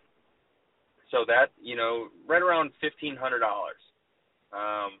opinion. So that right around $1,500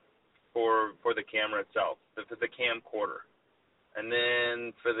 for the camera itself, for the camcorder, and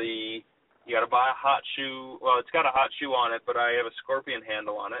then you got to buy a hot shoe. Well, it's got a hot shoe on it, but I have a Scorpion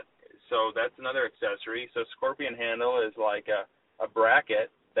handle on it. So that's another accessory. So Scorpion handle is like a bracket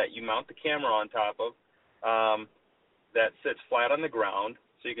that you mount the camera on top of that sits flat on the ground,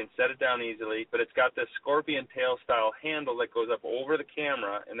 so you can set it down easily. But it's got this Scorpion tail style handle that goes up over the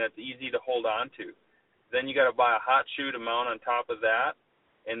camera, and that's easy to hold on to. Then you got to buy a hot shoe to mount on top of that,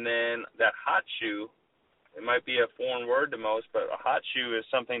 and then that hot shoe, it might be a foreign word to most, but a hot shoe is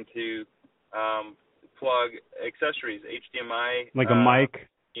something to plug accessories, HDMI, like a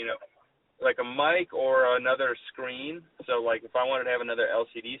mic. Like a mic or another screen. So like if I wanted to have another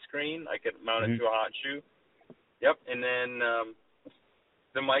LCD screen, I could mount it to a hot shoe. Yep. And then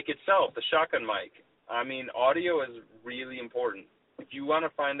the mic itself, the shotgun mic. I mean, audio is really important. If you want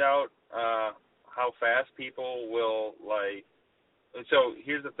to find out how fast people will so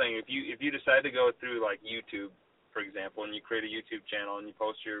here's the thing. If you decide to go through like YouTube, for example, and you create a YouTube channel and you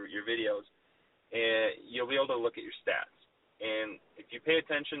post your videos, you'll be able to look at your stats. And if you pay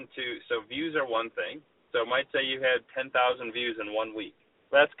attention so views are one thing. So it might say you had 10,000 views in 1 week.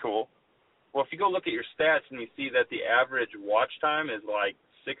 That's cool. Well, if you go look at your stats and you see that the average watch time is like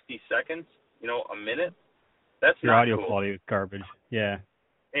 60 seconds, a minute, that's your not audio cool. quality is garbage. Yeah.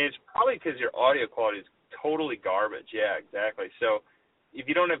 And it's probably because your audio quality is totally garbage. Yeah, exactly. So if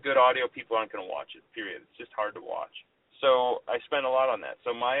you don't have good audio, people aren't going to watch it, period. It's just hard to watch. So I spend a lot on that. So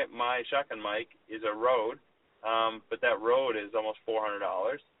my shotgun mic is a Rode. But that Rode is almost $400,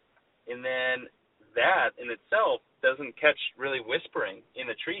 and then that in itself doesn't catch really whispering in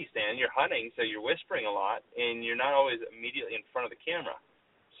the tree stand. You're hunting, so you're whispering a lot, and you're not always immediately in front of the camera.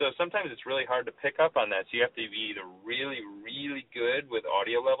 So sometimes it's really hard to pick up on that. So you have to be either really, really good with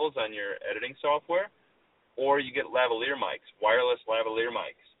audio levels on your editing software, or you get lavalier mics, wireless lavalier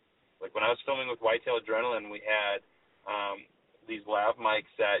mics. Like when I was filming with Whitetail Adrenaline, we had these lav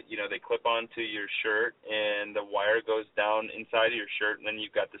mics that, they clip onto your shirt and the wire goes down inside of your shirt, and then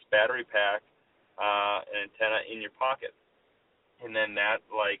you've got this battery pack, an antenna in your pocket. And then that,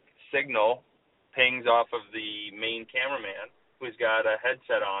 signal pings off of the main cameraman, who's got a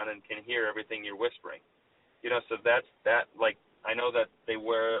headset on and can hear everything you're whispering. So that's that. I know that they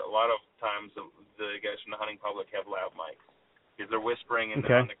wear, a lot of times the guys from the hunting public have lav mics because they're whispering and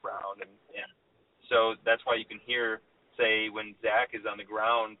they're on the ground, and so that's why you can hear, say, when Zach is on the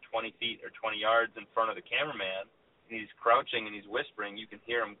ground 20 feet or 20 yards in front of the cameraman and he's crouching and he's whispering, you can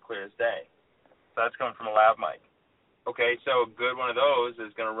hear him clear as day. So that's coming from a lav mic. Okay, so a good one of those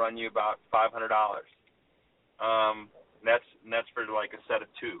is going to run you about $500. That's for a set of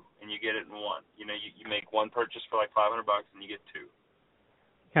two, and you get it in one. You make one purchase for $500 and you get two.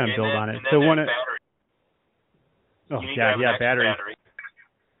 Kind of build on it. And then so battery. Battery.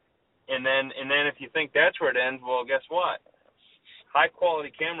 And then if you think that's where it ends, well, guess what? High quality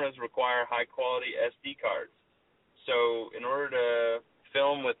cameras require high quality SD cards. So in order to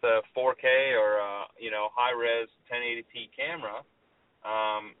film with a 4K or a high res 1080p camera,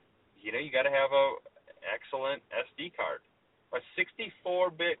 you got to have a excellent SD card. A 64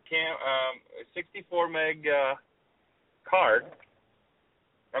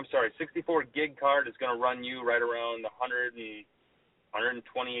 gig card is going to run you right around $128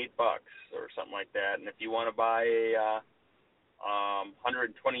 or something like that. And if you want to buy a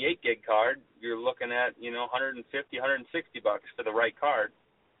 128 gig card, you're looking at $150, $160 for the right card.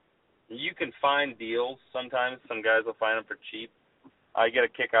 You can find deals. Sometimes some guys will find them for cheap. I get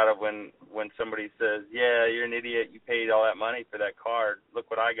a kick out of when somebody says, "Yeah, you're an idiot. You paid all that money for that card. Look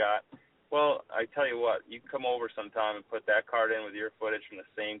what I got." Well, I tell you what, you come over sometime and put that card in with your footage from the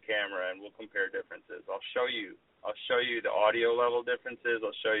same camera, and we'll compare differences. I'll show you the audio level differences.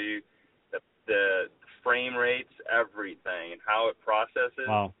 I'll show you the frame rates, everything, and how it processes.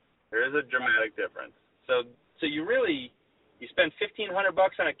 Wow. There is a dramatic difference. So you spend $1,500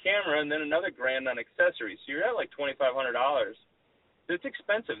 on a camera and then another $1,000 on accessories. So you're at $2,500. It's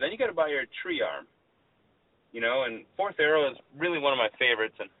expensive. Then you got to buy your tree arm, and Fourth Arrow is really one of my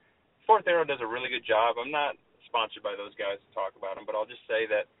favorites, and Fourth Arrow does a really good job. I'm not sponsored by those guys to talk about them, but I'll just say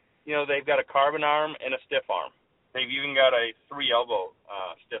that, they've got a carbon arm and a stiff arm. They've even got a 3-elbow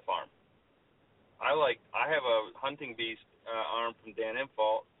stiff arm. I have a Hunting Beast arm from Dan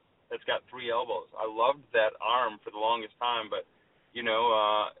Infalt that's got 3 elbows. I loved that arm for the longest time, but,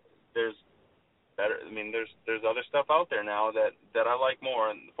 there's better. There's other stuff out there now that I like more,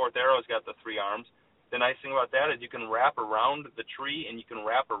 and the Fourth Arrow's got the 3 arms. The nice thing about that is you can wrap around the tree and you can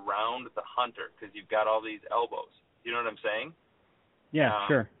wrap around the hunter because you've got all these elbows. You know what I'm saying? Yeah,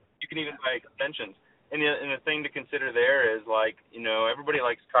 sure. You can even buy extensions. And the thing to consider there is, everybody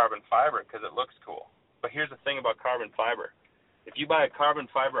likes carbon fiber because it looks cool. But here's the thing about carbon fiber. If you buy a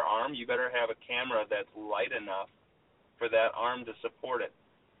carbon fiber arm, you better have a camera that's light enough for that arm to support it.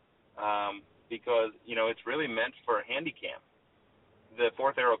 Because, it's really meant for a handy cam. The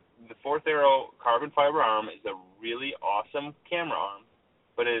Fourth Arrow carbon fiber arm is a really awesome camera arm,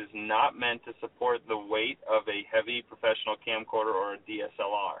 but it is not meant to support the weight of a heavy professional camcorder or a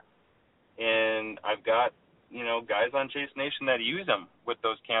DSLR. And I've got, guys on Chase Nation that use them with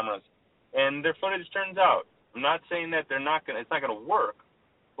those cameras, and their footage turns out. I'm not saying that it's not gonna work,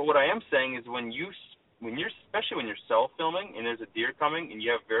 but what I am saying is especially when you're self-filming and there's a deer coming and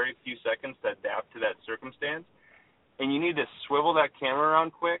you have very few seconds to adapt to that circumstance, and you need to swivel that camera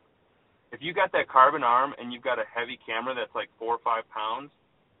around quick, if you got that carbon arm and you've got a heavy camera that's 4 or 5 pounds,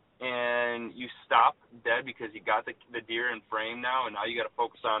 and you stop dead because you got the deer in frame now, and now you got to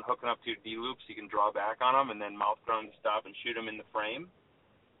focus on hooking up to your D-loop so you can draw back on them and then mouth throw them to stop and shoot them in the frame.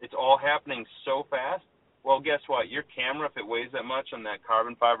 It's all happening so fast. Well, guess what? Your camera, if it weighs that much on that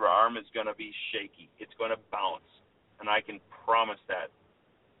carbon fiber arm, is going to be shaky. It's going to bounce, and I can promise that.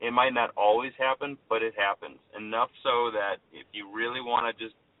 It might not always happen, but it happens. Enough so that if you really want to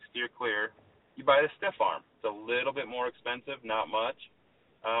just steer clear, you buy the stiff arm. It's a little bit more expensive, not much.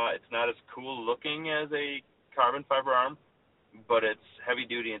 It's not as cool looking as a carbon fiber arm, but it's heavy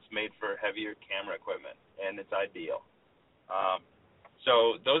duty and it's made for heavier camera equipment, and it's ideal.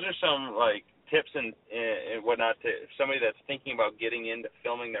 So those are some tips and whatnot to somebody that's thinking about getting into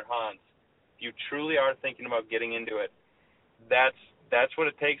filming their hunts. If you truly are thinking about getting into it, that's what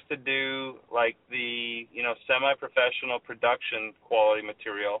it takes to do the semi-professional production quality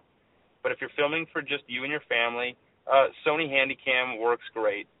material. But if you're filming for just you and your family, Sony Handycam works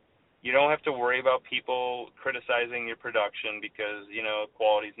great. You don't have to worry about people criticizing your production because,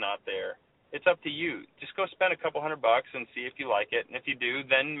 quality's not there. It's up to you. Just go spend a couple $100 and see if you like it. And if you do,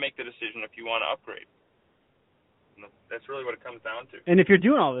 then make the decision if you want to upgrade. And that's really what it comes down to. And if you're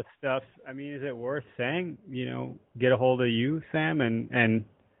doing all this stuff, I mean, is it worth saying, get a hold of you, Sam, and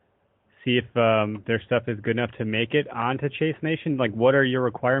see if their stuff is good enough to make it onto Chase Nation? Like, what are your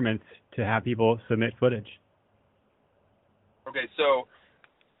requirements to have people submit footage? Okay, so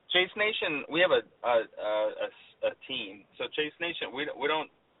Chase Nation, we have a team. So Chase Nation, we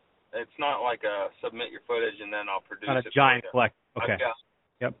don't. It's not like a submit your footage and then I'll produce it. Not a giant collect. Okay.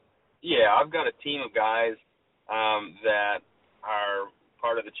 Yep. Yeah, I've got a team of guys that are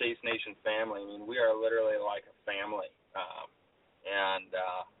part of the Chase Nation family. I mean, we are literally like a family.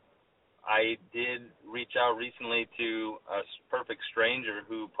 I did reach out recently to a perfect stranger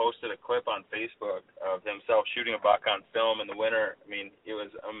who posted a clip on Facebook of himself shooting a buck on film in the winter. I mean, it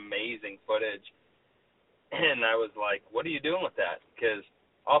was amazing footage. And I was like, what are you doing with that? Because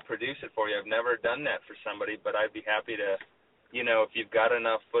I'll produce it for you. I've never done that for somebody, but I'd be happy to, if you've got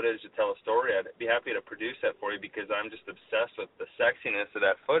enough footage to tell a story, I'd be happy to produce that for you because I'm just obsessed with the sexiness of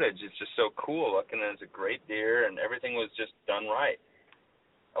that footage. It's just so cool looking, and it's a great deer, and everything was just done right.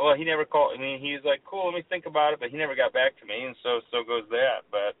 Well, he never called. I mean, he's like, cool, let me think about it, but he never got back to me, and so goes that.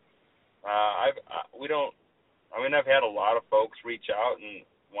 But I've had a lot of folks reach out and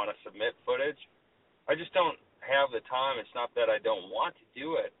want to submit footage. I just don't have the time. It's not that I don't want to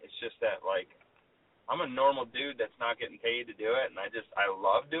do it. It's just that, like, I'm a normal dude that's not getting paid to do it, and I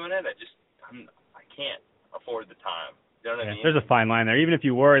love doing it. I can't afford the time. You know what I mean? There's a fine line there. Even if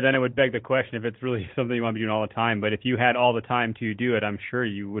you were, then it would beg the question if it's really something you want to be doing all the time. But if you had all the time to do it, I'm sure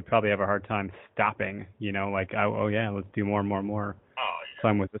you would probably have a hard time stopping. Let's do more and more and more. Oh, yeah.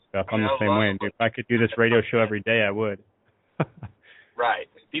 Time with this stuff. I'm the same way. If I could do this radio show every day, I would. Right.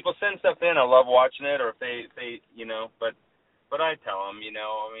 People send stuff in. I love watching it, or if they but I tell them,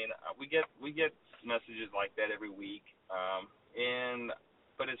 we get messages like that every week.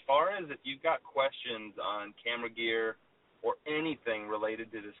 But as far as if you've got questions on camera gear or anything related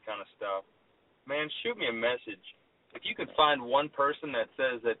to this kind of stuff, man, shoot me a message. If you could find one person that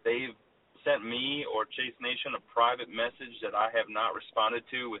says that they've sent me or Chase Nation a private message that I have not responded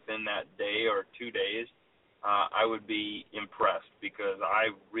to within that day or 2 days, I would be impressed because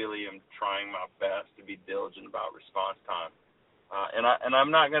I really am trying my best to be diligent about response time. And I'm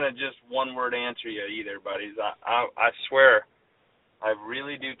not going to just one-word answer you either, buddies. I swear I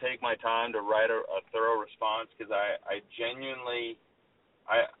really do take my time to write a thorough response because I genuinely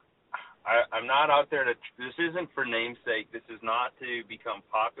I'm not out there to – this isn't for namesake. This is not to become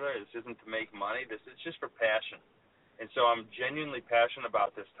popular. This isn't to make money. This is just for passion. And so I'm genuinely passionate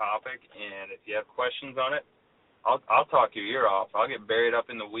about this topic, and if you have questions on it, I'll talk your ear off. I'll get buried up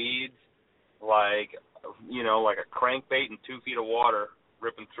in the weeds like a crankbait in 2 feet of water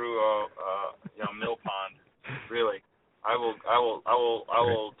ripping through a mill pond. Really. I will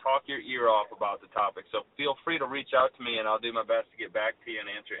talk your ear off about the topic. So feel free to reach out to me, and I'll do my best to get back to you and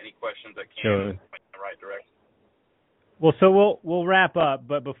answer any questions I can in the right direction. Well, so we'll wrap up,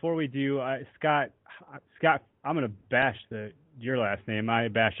 but before we do, Scott, I'm gonna bash your last name. I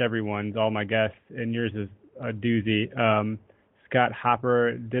bash everyone's, all my guests, and yours is a doozy. Scott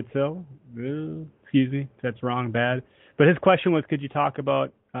Hopper Ditzel. Excuse me, if that's wrong, bad. But his question was, could you talk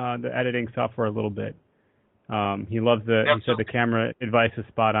about the editing software a little bit? He loves he said the camera advice is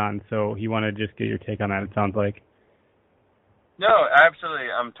spot on, so he wanted to just get your take on that, it sounds like. No, absolutely.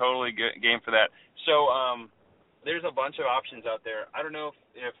 I'm totally game for that. So there's a bunch of options out there. I don't know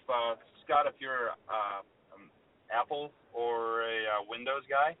if Scott, if you're Apple or a Windows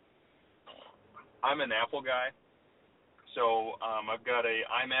guy. I'm an Apple guy. So I've got a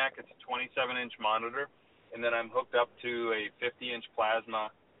iMac. It's a 27-inch monitor, and then I'm hooked up to a 50-inch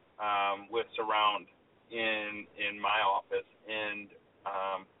plasma with surround in my office, and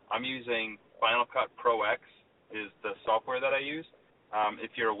I'm using Final Cut Pro X is the software that I use.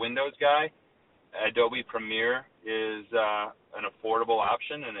 If you're a Windows guy, Adobe Premiere is an affordable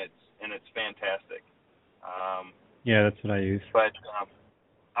option, and it's fantastic. Yeah, that's what I use. But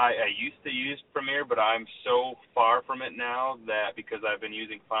I used to use Premiere, but I'm so far from it now that because I've been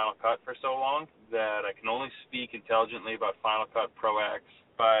using Final Cut for so long that I can only speak intelligently about Final Cut Pro X.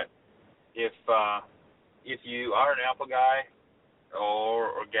 But if you are an Apple guy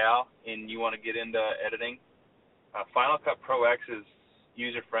or gal and you want to get into editing, Final Cut Pro X is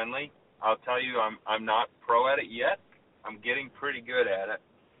user-friendly. I'll tell you, I'm not pro at it yet. I'm getting pretty good at it.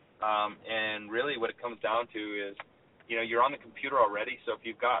 And really what it comes down to is, you're on the computer already, so if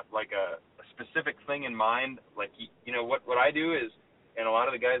you've got like a specific thing in mind. Like, you know, what I do is, and a lot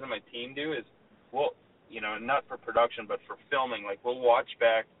of the guys on my team do is, we'll, you know, not for production, but for filming, like we'll watch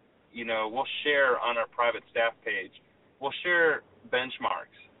back, you know, we'll share on our private staff page, we'll share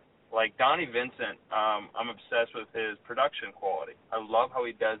benchmarks. Like Donnie Vincent, I'm obsessed with his production quality. I love how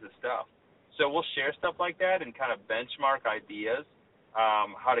he does his stuff. So we'll share stuff like that and kind of benchmark ideas,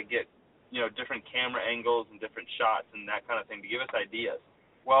 how to get, you know, different camera angles and different shots and that kind of thing to give us ideas.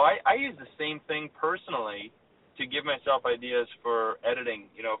 Well, I use the same thing personally to give myself ideas for editing,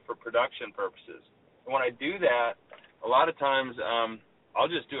 you know, for production purposes. And when I do that, a lot of times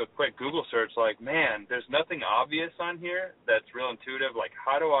I'll just do a quick Google search like, man, there's nothing obvious on here that's real intuitive. Like,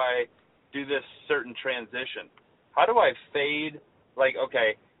 how do I do this certain transition? How do I fade? Like,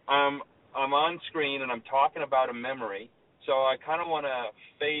 okay, I'm on screen and I'm talking about a memory, so I kind of want to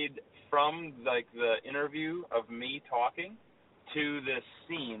fade from, like, the interview of me talking to this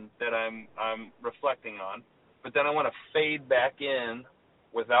scene that I'm reflecting on, but then I want to fade back in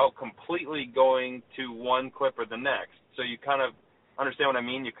without completely going to one clip or the next. So you kind of understand what I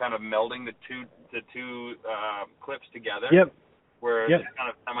mean? You're kind of melding the two clips together. Yep. Where it's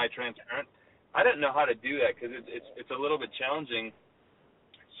kind of semi-transparent. I didn't know how to do that because it's a little bit challenging.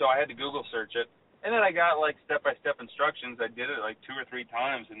 So I had to Google search it, and then I got like step-by-step instructions. I did it like 2 or 3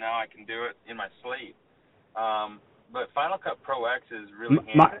 times, and now I can do it in my sleep. But Final Cut Pro X is really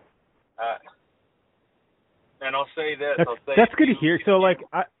handy. And I'll say this. That's good to hear. So, like,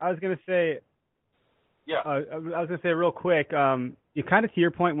 I was going to say, yeah. I was going to say real quick, you kind of to your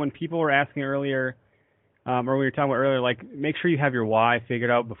point when people were asking earlier, or we were talking about earlier, like, make sure you have your why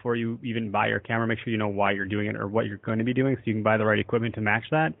figured out before you even buy your camera. Make sure you know why you're doing it or what you're going to be doing so you can buy the right equipment to match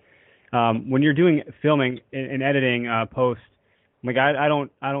that. When you're doing filming and editing post, like, I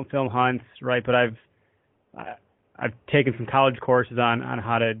don't film hunts, right, but I've taken some college courses on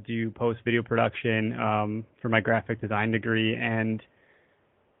how to do post-video production for my graphic design degree, and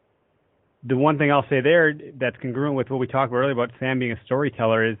the one thing I'll say there that's congruent with what we talked about earlier about Sam being a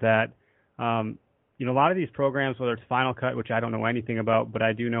storyteller is that, you know, a lot of these programs, whether it's Final Cut, which I don't know anything about, but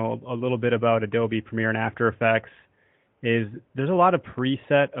I do know a little bit about Adobe Premiere and After Effects, is there's a lot of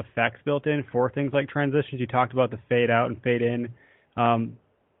preset effects built in for things like transitions. You talked about the fade out and fade in.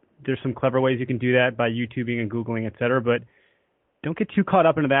 There's some clever ways you can do that by YouTubing and Googling, et cetera, but don't get too caught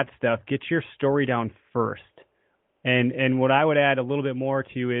up into that stuff. Get your story down first. And what I would add a little bit more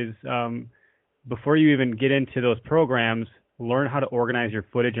to is before you even get into those programs, learn how to organize your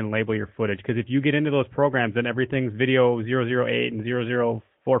footage and label your footage. Because if you get into those programs and everything's video 008 and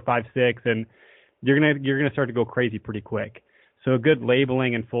 00456, and you're gonna start to go crazy pretty quick. So a good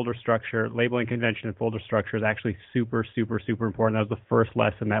labeling and folder structure, labeling convention and folder structure is actually super, super, super important. That was the first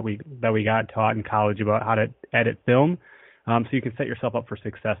lesson that we got taught in college about how to edit film. So you can set yourself up for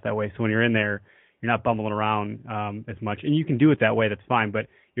success that way. So when you're in there, you're not bumbling around as much. And you can do it that way, that's fine, but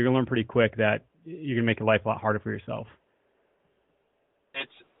you're going to learn pretty quick that you're going to make your life a lot harder for yourself.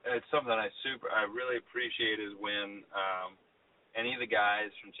 It's something I really appreciate is when any of the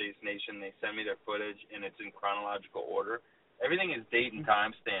guys from Chase Nation, they send me their footage and it's in chronological order. Everything is date and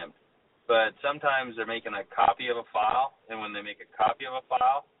time stamped, but sometimes they're making a copy of a file, and when they make a copy of a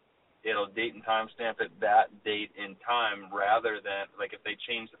file, it'll date and time stamp it that date and time rather than, like, if they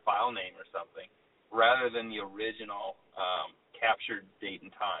change the file name or something, rather than the original captured date and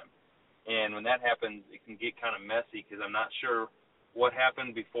time. And when that happens, it can get kind of messy because I'm not sure what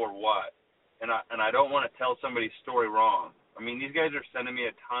happened before what, and I don't want to tell somebody's story wrong. I mean, these guys are sending me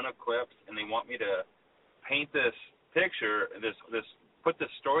a ton of clips, and they want me to paint this picture, put this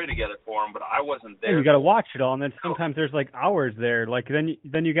story together for them, but I wasn't there. Yeah, you got to watch it all, and then sometimes there's like hours there. Like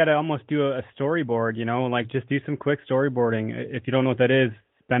then you got to almost do a storyboard, you know, like just do some quick storyboarding. If you don't know what that is,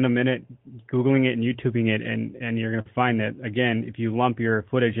 spend a minute Googling it and YouTubing it, and you're going to find that, again, if you lump your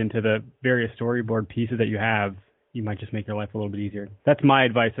footage into the various storyboard pieces that you have, you might just make your life a little bit easier. That's my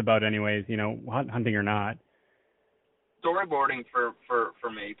advice about anyways, you know, hunting or not. Storyboarding for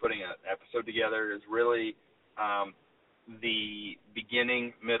me, putting an episode together, is really the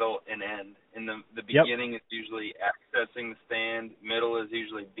beginning, middle, and end. In the beginning is usually accessing the stand, middle is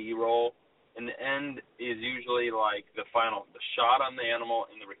usually B-roll, and the end is usually like the shot on the animal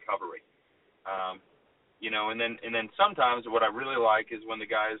and the recovery. You know, and then sometimes what I really like is when the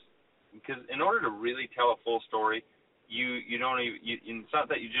guys, because in order to really tell a full story, you don't even, it's not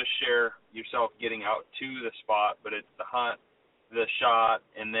that you just share yourself getting out to the spot, but it's the hunt, the shot,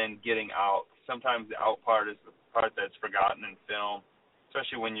 and then getting out. Sometimes the out part is the part that's forgotten in film,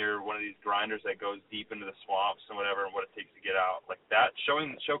 especially when you're one of these grinders that goes deep into the swamps and whatever, and what it takes to get out. Like that,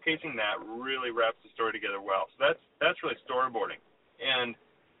 showcasing that really wraps the story together well. So that's really storyboarding. And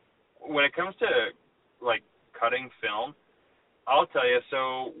when it comes to like cutting film, I'll tell you.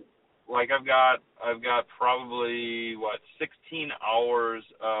 So, like I've got probably 16 hours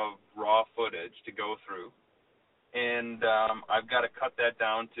of raw footage to go through, and I've got to cut that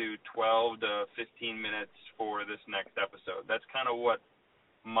down to 12 to 15 minutes for this next episode. That's kind of what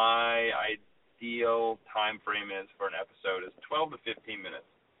my ideal time frame is for an episode, is 12 to 15 minutes.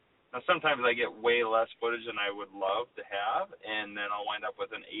 Now, sometimes I get way less footage than I would love to have, and then I'll wind up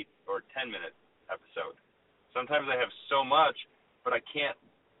with an 8 or 10-minute episode. Sometimes I have so much, but I can't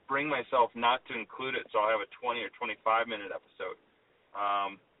bring myself not to include it, so I'll have a 20 or 25-minute episode.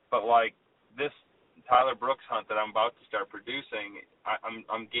 But like this Tyler Brooks hunt that I'm about to start producing,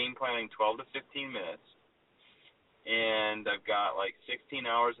 I'm game planning 12 to 15 minutes, and I've got like 16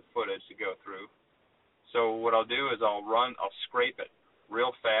 hours of footage to go through. So what I'll do is I'll scrape it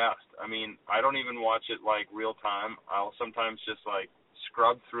real fast. I mean, I don't even watch it like real time. I'll sometimes just like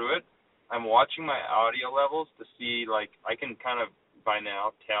scrub through it. I'm watching my audio levels to see, like, I can kind of by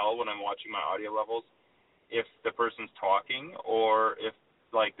now tell when I'm watching my audio levels if the person's talking or if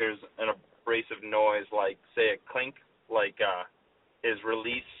like there's an abrasive noise, like say a clink, like his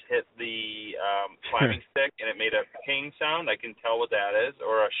release hit the climbing stick and it made a ping sound. I can tell what that is,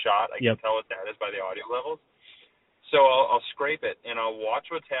 or a shot. I can tell what that is by the audio levels. So I'll scrape it, and I'll watch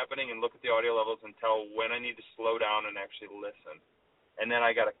what's happening and look at the audio levels and tell when I need to slow down and actually listen. And then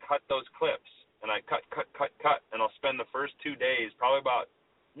I got to cut those clips, and I cut, and I'll spend the first 2 days, probably about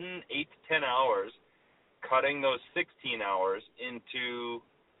 8 to 10 hours, cutting those 16 hours into,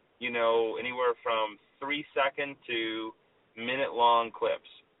 anywhere from 3-second to minute-long clips.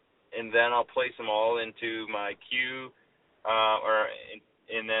 And then I'll place them all into my queue,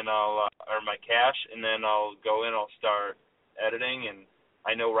 and then or my cache, and then I'll go in, I'll start editing, and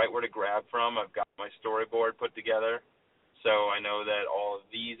I know right where to grab from. I've got my storyboard put together, so I know that all of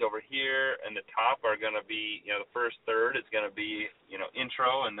these over here and the top are going to be, the first third is going to be,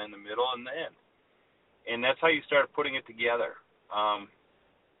 intro, and then the middle and the end. And that's how you start putting it together. And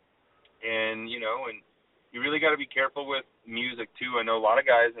you really got to be careful with music, too. I know a lot of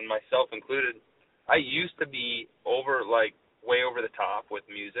guys, and myself included, I used to be way over the top with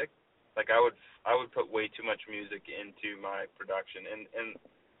music. Like I would put way too much music into my production, and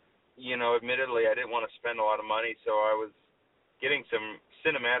admittedly I didn't want to spend a lot of money, so I was getting some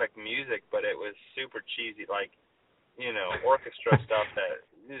cinematic music, but it was super cheesy, like orchestra stuff that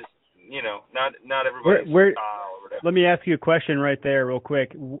is not everybody's style or whatever. Let me ask you a question right there real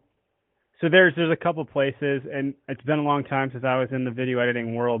quick. So there's a couple places, and it's been a long time since I was in the video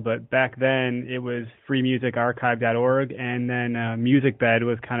editing world, but back then it was freemusicarchive.org, and then MusicBed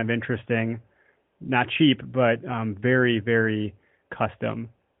was kind of interesting, not cheap, but very, very custom.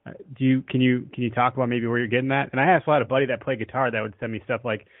 Can you talk about maybe where you're getting that? And I have a lot of buddy that play guitar that would send me stuff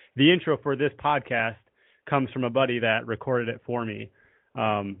like the intro for this podcast comes from a buddy that recorded it for me.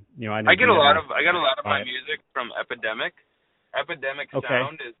 I get a lot of my music from Epidemic. Epidemic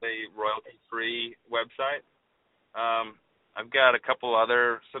Sound is a royalty-free website. I've got a couple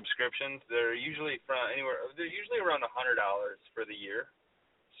other subscriptions. They're usually around $100 for the year.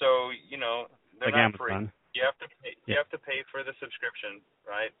 So they're not free. You have to pay. You have to pay for the subscription,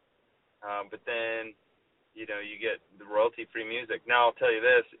 right? But then you get the royalty-free music. Now I'll tell you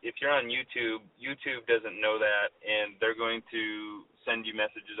this: if you're on YouTube, YouTube doesn't know that, and they're going to send you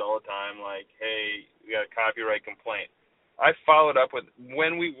messages all the time like, "Hey, we got a copyright complaint." I followed up with,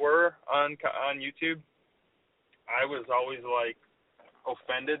 when we were on YouTube, I was always like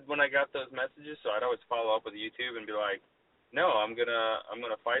offended when I got those messages, so I'd always follow up with YouTube and be like, no, I'm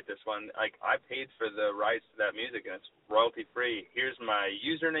gonna fight this one. Like, I paid for the rights to that music and it's royalty free. Here's my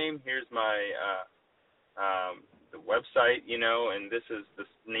username, here's my the website, and this is the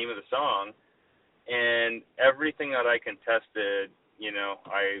name of the song, and everything that I contested,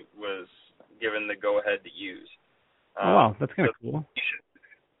 I was given the go ahead to use. Wow, that's kind of cool.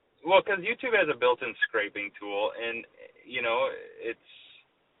 Well, because YouTube has a built-in scraping tool, and it's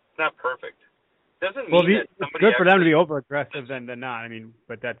not perfect. Doesn't mean that somebody. It's good for them to be over-aggressive than not. I mean,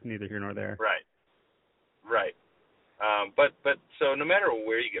 but that's neither here nor there. Right. But so no matter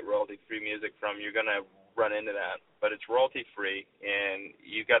where you get royalty-free music from, you're gonna run into that. But it's royalty-free, and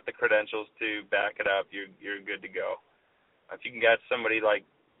you got the credentials to back it up. You're good to go. If you can get somebody like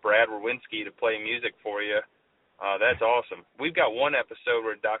Brad Rowinski to play music for you. That's awesome. We've got one episode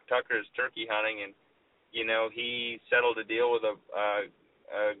where Doc Tucker is turkey hunting, and he settled a deal with a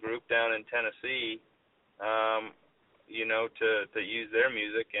group down in Tennessee, to use their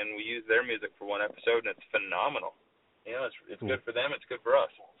music, and we use their music for one episode, and it's phenomenal. It's good for them. It's good for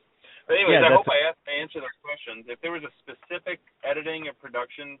us. But anyways, Yeah, I hope I answered their questions. If there was a specific editing or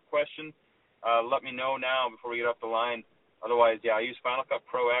production question, let me know now before we get off the line. Otherwise, yeah, I use Final Cut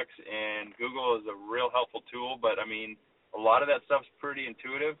Pro X, and Google is a real helpful tool. But I mean, a lot of that stuff's pretty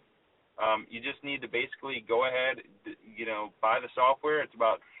intuitive. You just need to basically go ahead, buy the software. It's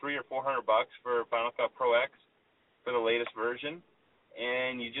about $300 or $400 for Final Cut Pro X for the latest version,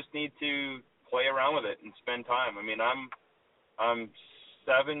 and you just need to play around with it and spend time. I mean, I'm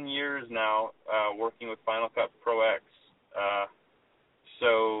 7 years now working with Final Cut Pro X.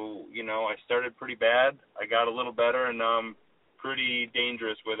 So, I started pretty bad. I got a little better, and now I'm pretty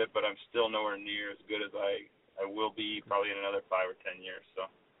dangerous with it, but I'm still nowhere near as good as I will be probably in another 5 or 10 years. So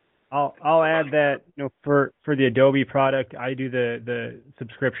I'll add that, for the Adobe product, I do the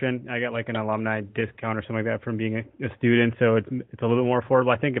subscription. I got like an alumni discount or something like that from being a student, so it's a little bit more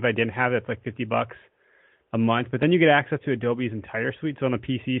affordable. I think if I didn't have it, it's like $50 a month. But then you get access to Adobe's entire suite. So on the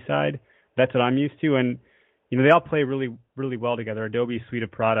PC side, that's what I'm used to, and they all play really, really well together. Adobe's suite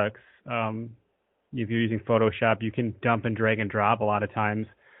of products. If you're using Photoshop, you can dump and drag and drop a lot of times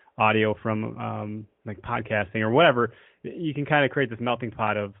audio from like podcasting or whatever. You can kind of create this melting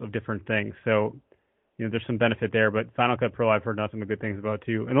pot of different things. So, there's some benefit there. But Final Cut Pro, I've heard nothing but good things about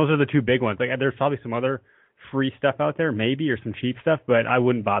too. And those are the two big ones. Like, there's probably some other free stuff out there, maybe, or some cheap stuff, but I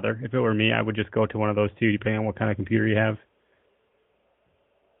wouldn't bother. If it were me, I would just go to one of those two, depending on what kind of computer you have.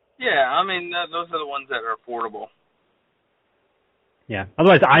 yeah, I mean, those are the ones that are affordable. Yeah.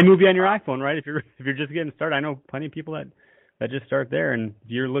 Otherwise, iMovie on your iPhone, right? If you're just getting started, I know plenty of people that just start there, and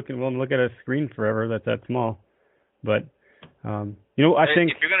if you're willing to look at a screen forever that's that small. But I think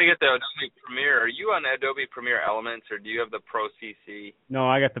if you're going to get the Adobe Premiere, are you on Adobe Premiere Elements, or do you have the Pro CC? No,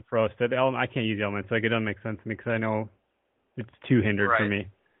 I got the Pro. So I can't use Elements. Like, it doesn't make sense to me because I know it's too hindered for me.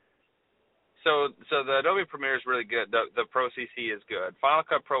 So the Adobe Premiere is really good. The Pro CC is good. Final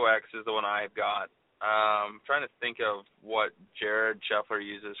Cut Pro X is the one I've got. I'm trying to think of what Jared Scheffler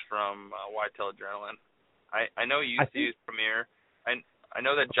uses from Whitetail Adrenaline. I know he used to use Premiere. I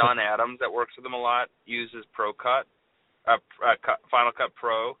know that John Adams, that works with him a lot, uses Final Cut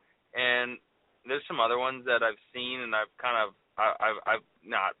Pro, and there's some other ones that I've seen and I've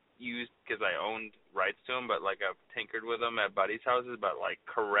not used because I owned rights to them, but like I've tinkered with them at buddies' houses. But like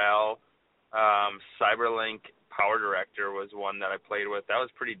Corel, Cyberlink Power Director was one that I played with. That was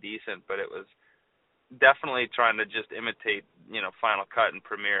pretty decent, but it was definitely trying to just imitate, Final Cut and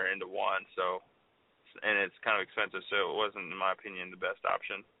Premiere into one. So, and it's kind of expensive, so it wasn't, in my opinion, the best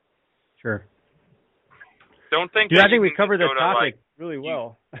option. Sure. Don't think. Dude, I think we covered the topic really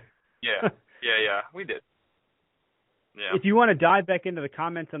well. Yeah, we did. Yeah. If you want to dive back into the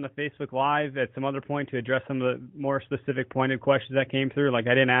comments on the Facebook Live at some other point to address some of the more specific pointed questions that came through, like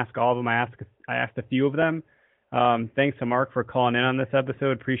I didn't ask all of them, I asked a few of them. Thanks to Mark for calling in on this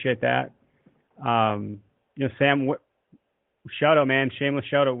episode. Appreciate that. Sam, shout out, man. Shameless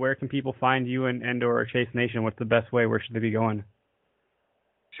shout out. Where can people find you and or Chase Nation? What's the best way? Where should they be going?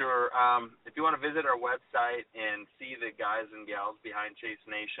 Sure. If you want to visit our website and see the guys and gals behind Chase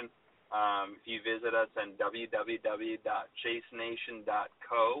Nation, if you visit us on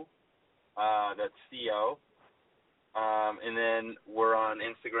www.chasenation.co, that's CO. And then we're on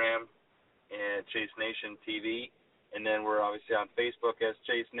Instagram at Chase Nation TV, and then we're obviously on Facebook as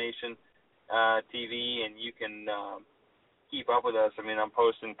Chase Nation TV, and you can keep up with us. I mean, I'm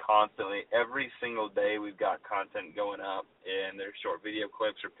posting constantly. Every single day we've got content going up, and there's short video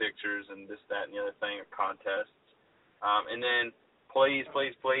clips or pictures and this, that, and the other thing, or contests. And then please,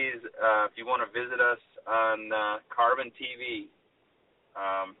 if you want to visit us on Carbon TV,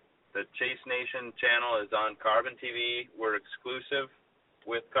 the Chase Nation channel is on Carbon TV. We're exclusive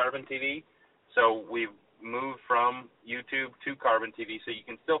with Carbon TV, so we've moved from YouTube to Carbon TV, so you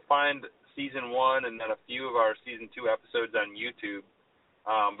can still find Season 1 and then a few of our Season 2 episodes on YouTube.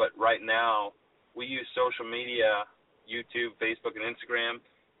 But right now, we use social media, YouTube, Facebook, and Instagram,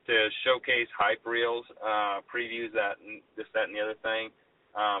 to showcase hype reels, previews, that, and this, that, and the other thing.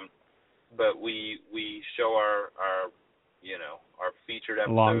 But we show our featured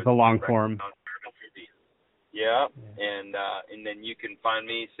episodes. The long form. Yeah, and then you can find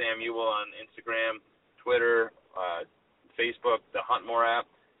me, Sam Ewell, on Instagram, Twitter, Facebook, the Hunt More app.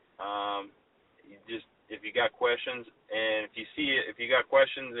 If you got questions, and if you got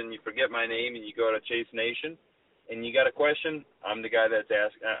questions and you forget my name and you go to Chase Nation and you got a question, I'm the guy that's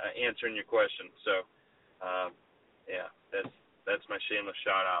answering your question. So, that's my shameless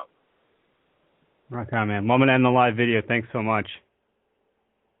shout out. Rock on, man. Well, I'm gonna end the live video. Thanks so much.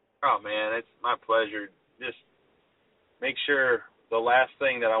 Oh man, it's my pleasure. Just make sure the last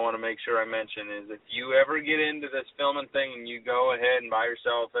thing that I want to make sure I mention is if you ever get into this filming thing and you go ahead and buy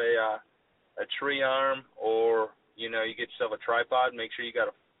yourself a tree arm, or you get yourself a tripod, make sure you got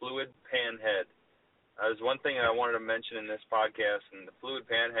a fluid pan head. There's one thing that I wanted to mention in this podcast, and the fluid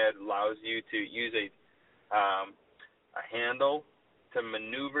pan head allows you to use a handle to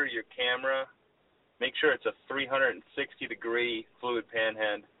maneuver your camera. Make sure it's a 360-degree fluid pan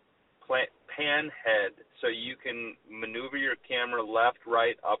head, so you can maneuver your camera left,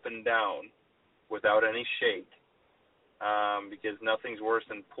 right, up, and down without any shake, because nothing's worse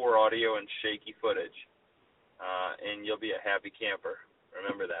than poor audio and shaky footage, and you'll be a happy camper.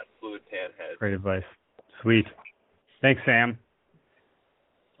 Remember that, fluid pan head. Great advice. Sweet. Thanks, Sam.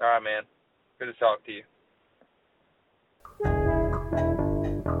 All right, man. Good to talk to you.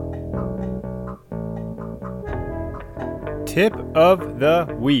 Tip of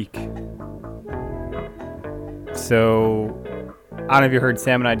the week. So, I don't know if you heard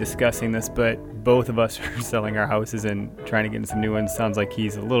Sam and I discussing this, but both of us are selling our houses and trying to get into some new ones. Sounds like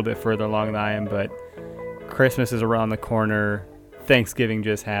he's a little bit further along than I am, but Christmas is around the corner. Thanksgiving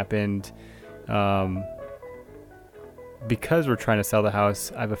just happened. Because we're trying to sell the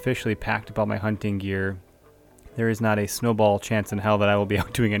house, I've officially packed up all my hunting gear. There is not a snowball chance in hell that I will be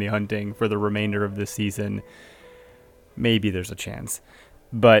out doing any hunting for the remainder of this season. Maybe there's a chance.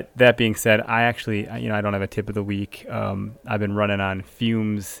 But that being said, I actually, I don't have a tip of the week. I've been running on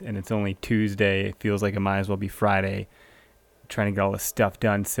fumes, and it's only Tuesday. It feels like it might as well be Friday, trying to get all this stuff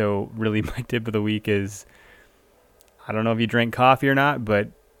done. So really my tip of the week is, I don't know if you drink coffee or not, but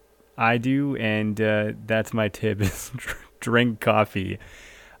I do, and that's my tip is drink coffee.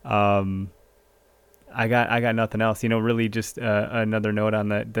 I got nothing else. Really just another note on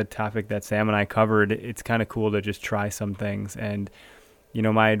the topic that Sam and I covered. It's kind of cool to just try some things. And,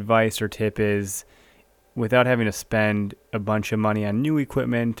 my advice or tip is, without having to spend a bunch of money on new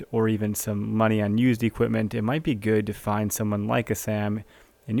equipment or even some money on used equipment, it might be good to find someone like a Sam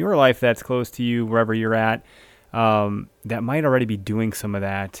in your life that's close to you, wherever you're at, that might already be doing some of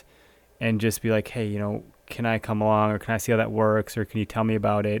that, and just be like, hey, can I come along, or can I see how that works, or can you tell me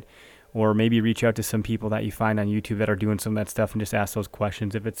about it? Or maybe reach out to some people that you find on YouTube that are doing some of that stuff and just ask those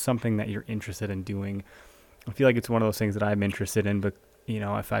questions if it's something that you're interested in doing. I feel like it's one of those things that I'm interested in, but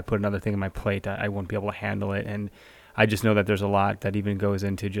if I put another thing on my plate, I won't be able to handle it. And I just know that there's a lot that even goes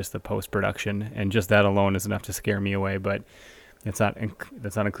into just the post-production, and just that alone is enough to scare me away. But that's not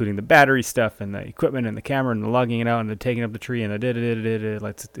including the battery stuff and the equipment and the camera and the lugging it out and the taking up the tree and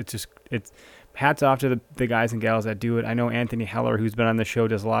the it's hats off to the guys and gals that do it. I know Anthony Heller, who's been on the show,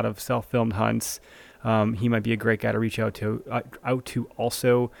 does a lot of self-filmed hunts. He might be a great guy to reach out to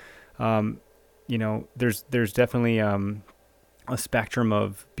also. There's definitely a spectrum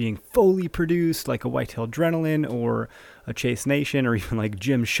of being fully produced, like a Whitetail Adrenaline or a Chase Nation, or even like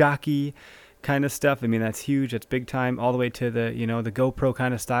Jim Shockey kind of stuff. I mean, that's huge. That's big time, all the way to the, the GoPro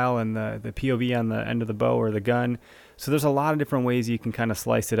kind of style and the POV on the end of the bow or the gun. So there's a lot of different ways you can kind of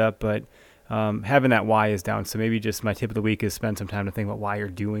slice it up, but having that why is down. So maybe just my tip of the week is spend some time to think about why you're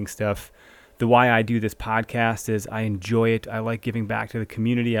doing stuff. The why I do this podcast is I enjoy it. I like giving back to the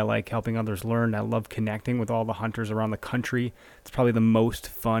community. I like helping others learn. I love connecting with all the hunters around the country. It's probably the most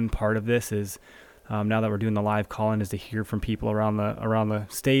fun part of this is now that we're doing the live call-in, is to hear from people around the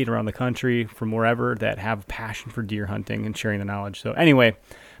state, around the country, from wherever, that have a passion for deer hunting and sharing the knowledge. So anyway,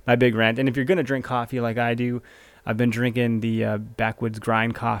 my big rant. And if you're going to drink coffee like I do, I've been drinking the Backwoods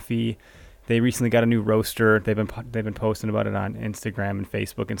Grind coffee. They recently got a new roaster. They've been posting about it on Instagram and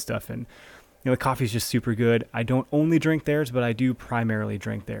Facebook and stuff. And the coffee is just super good. I don't only drink theirs, but I do primarily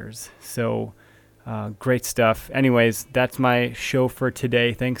drink theirs. So great stuff. Anyways, that's my show for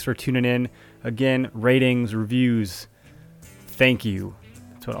today. Thanks for tuning in. Again, ratings, reviews, thank you.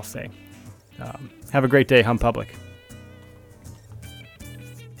 That's what I'll say. Have a great day, Hunt Public.